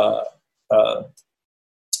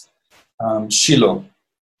Shiloh.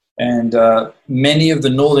 And many of the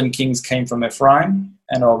northern kings came from Ephraim,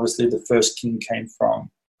 and obviously the first king came from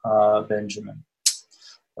Benjamin.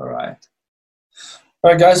 All right,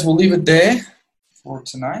 guys, we'll leave it there for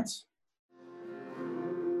tonight.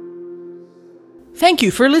 Thank you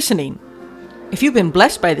for listening. If you've been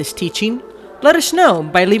blessed by this teaching, let us know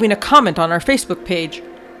by leaving a comment on our Facebook page,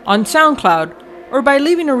 on SoundCloud, or by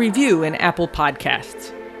leaving a review in Apple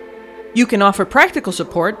Podcasts. You can offer practical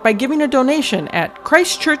support by giving a donation at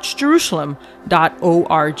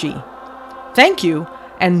christchurchjerusalem.org. Thank you,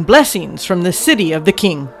 and blessings from the City of the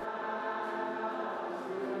King.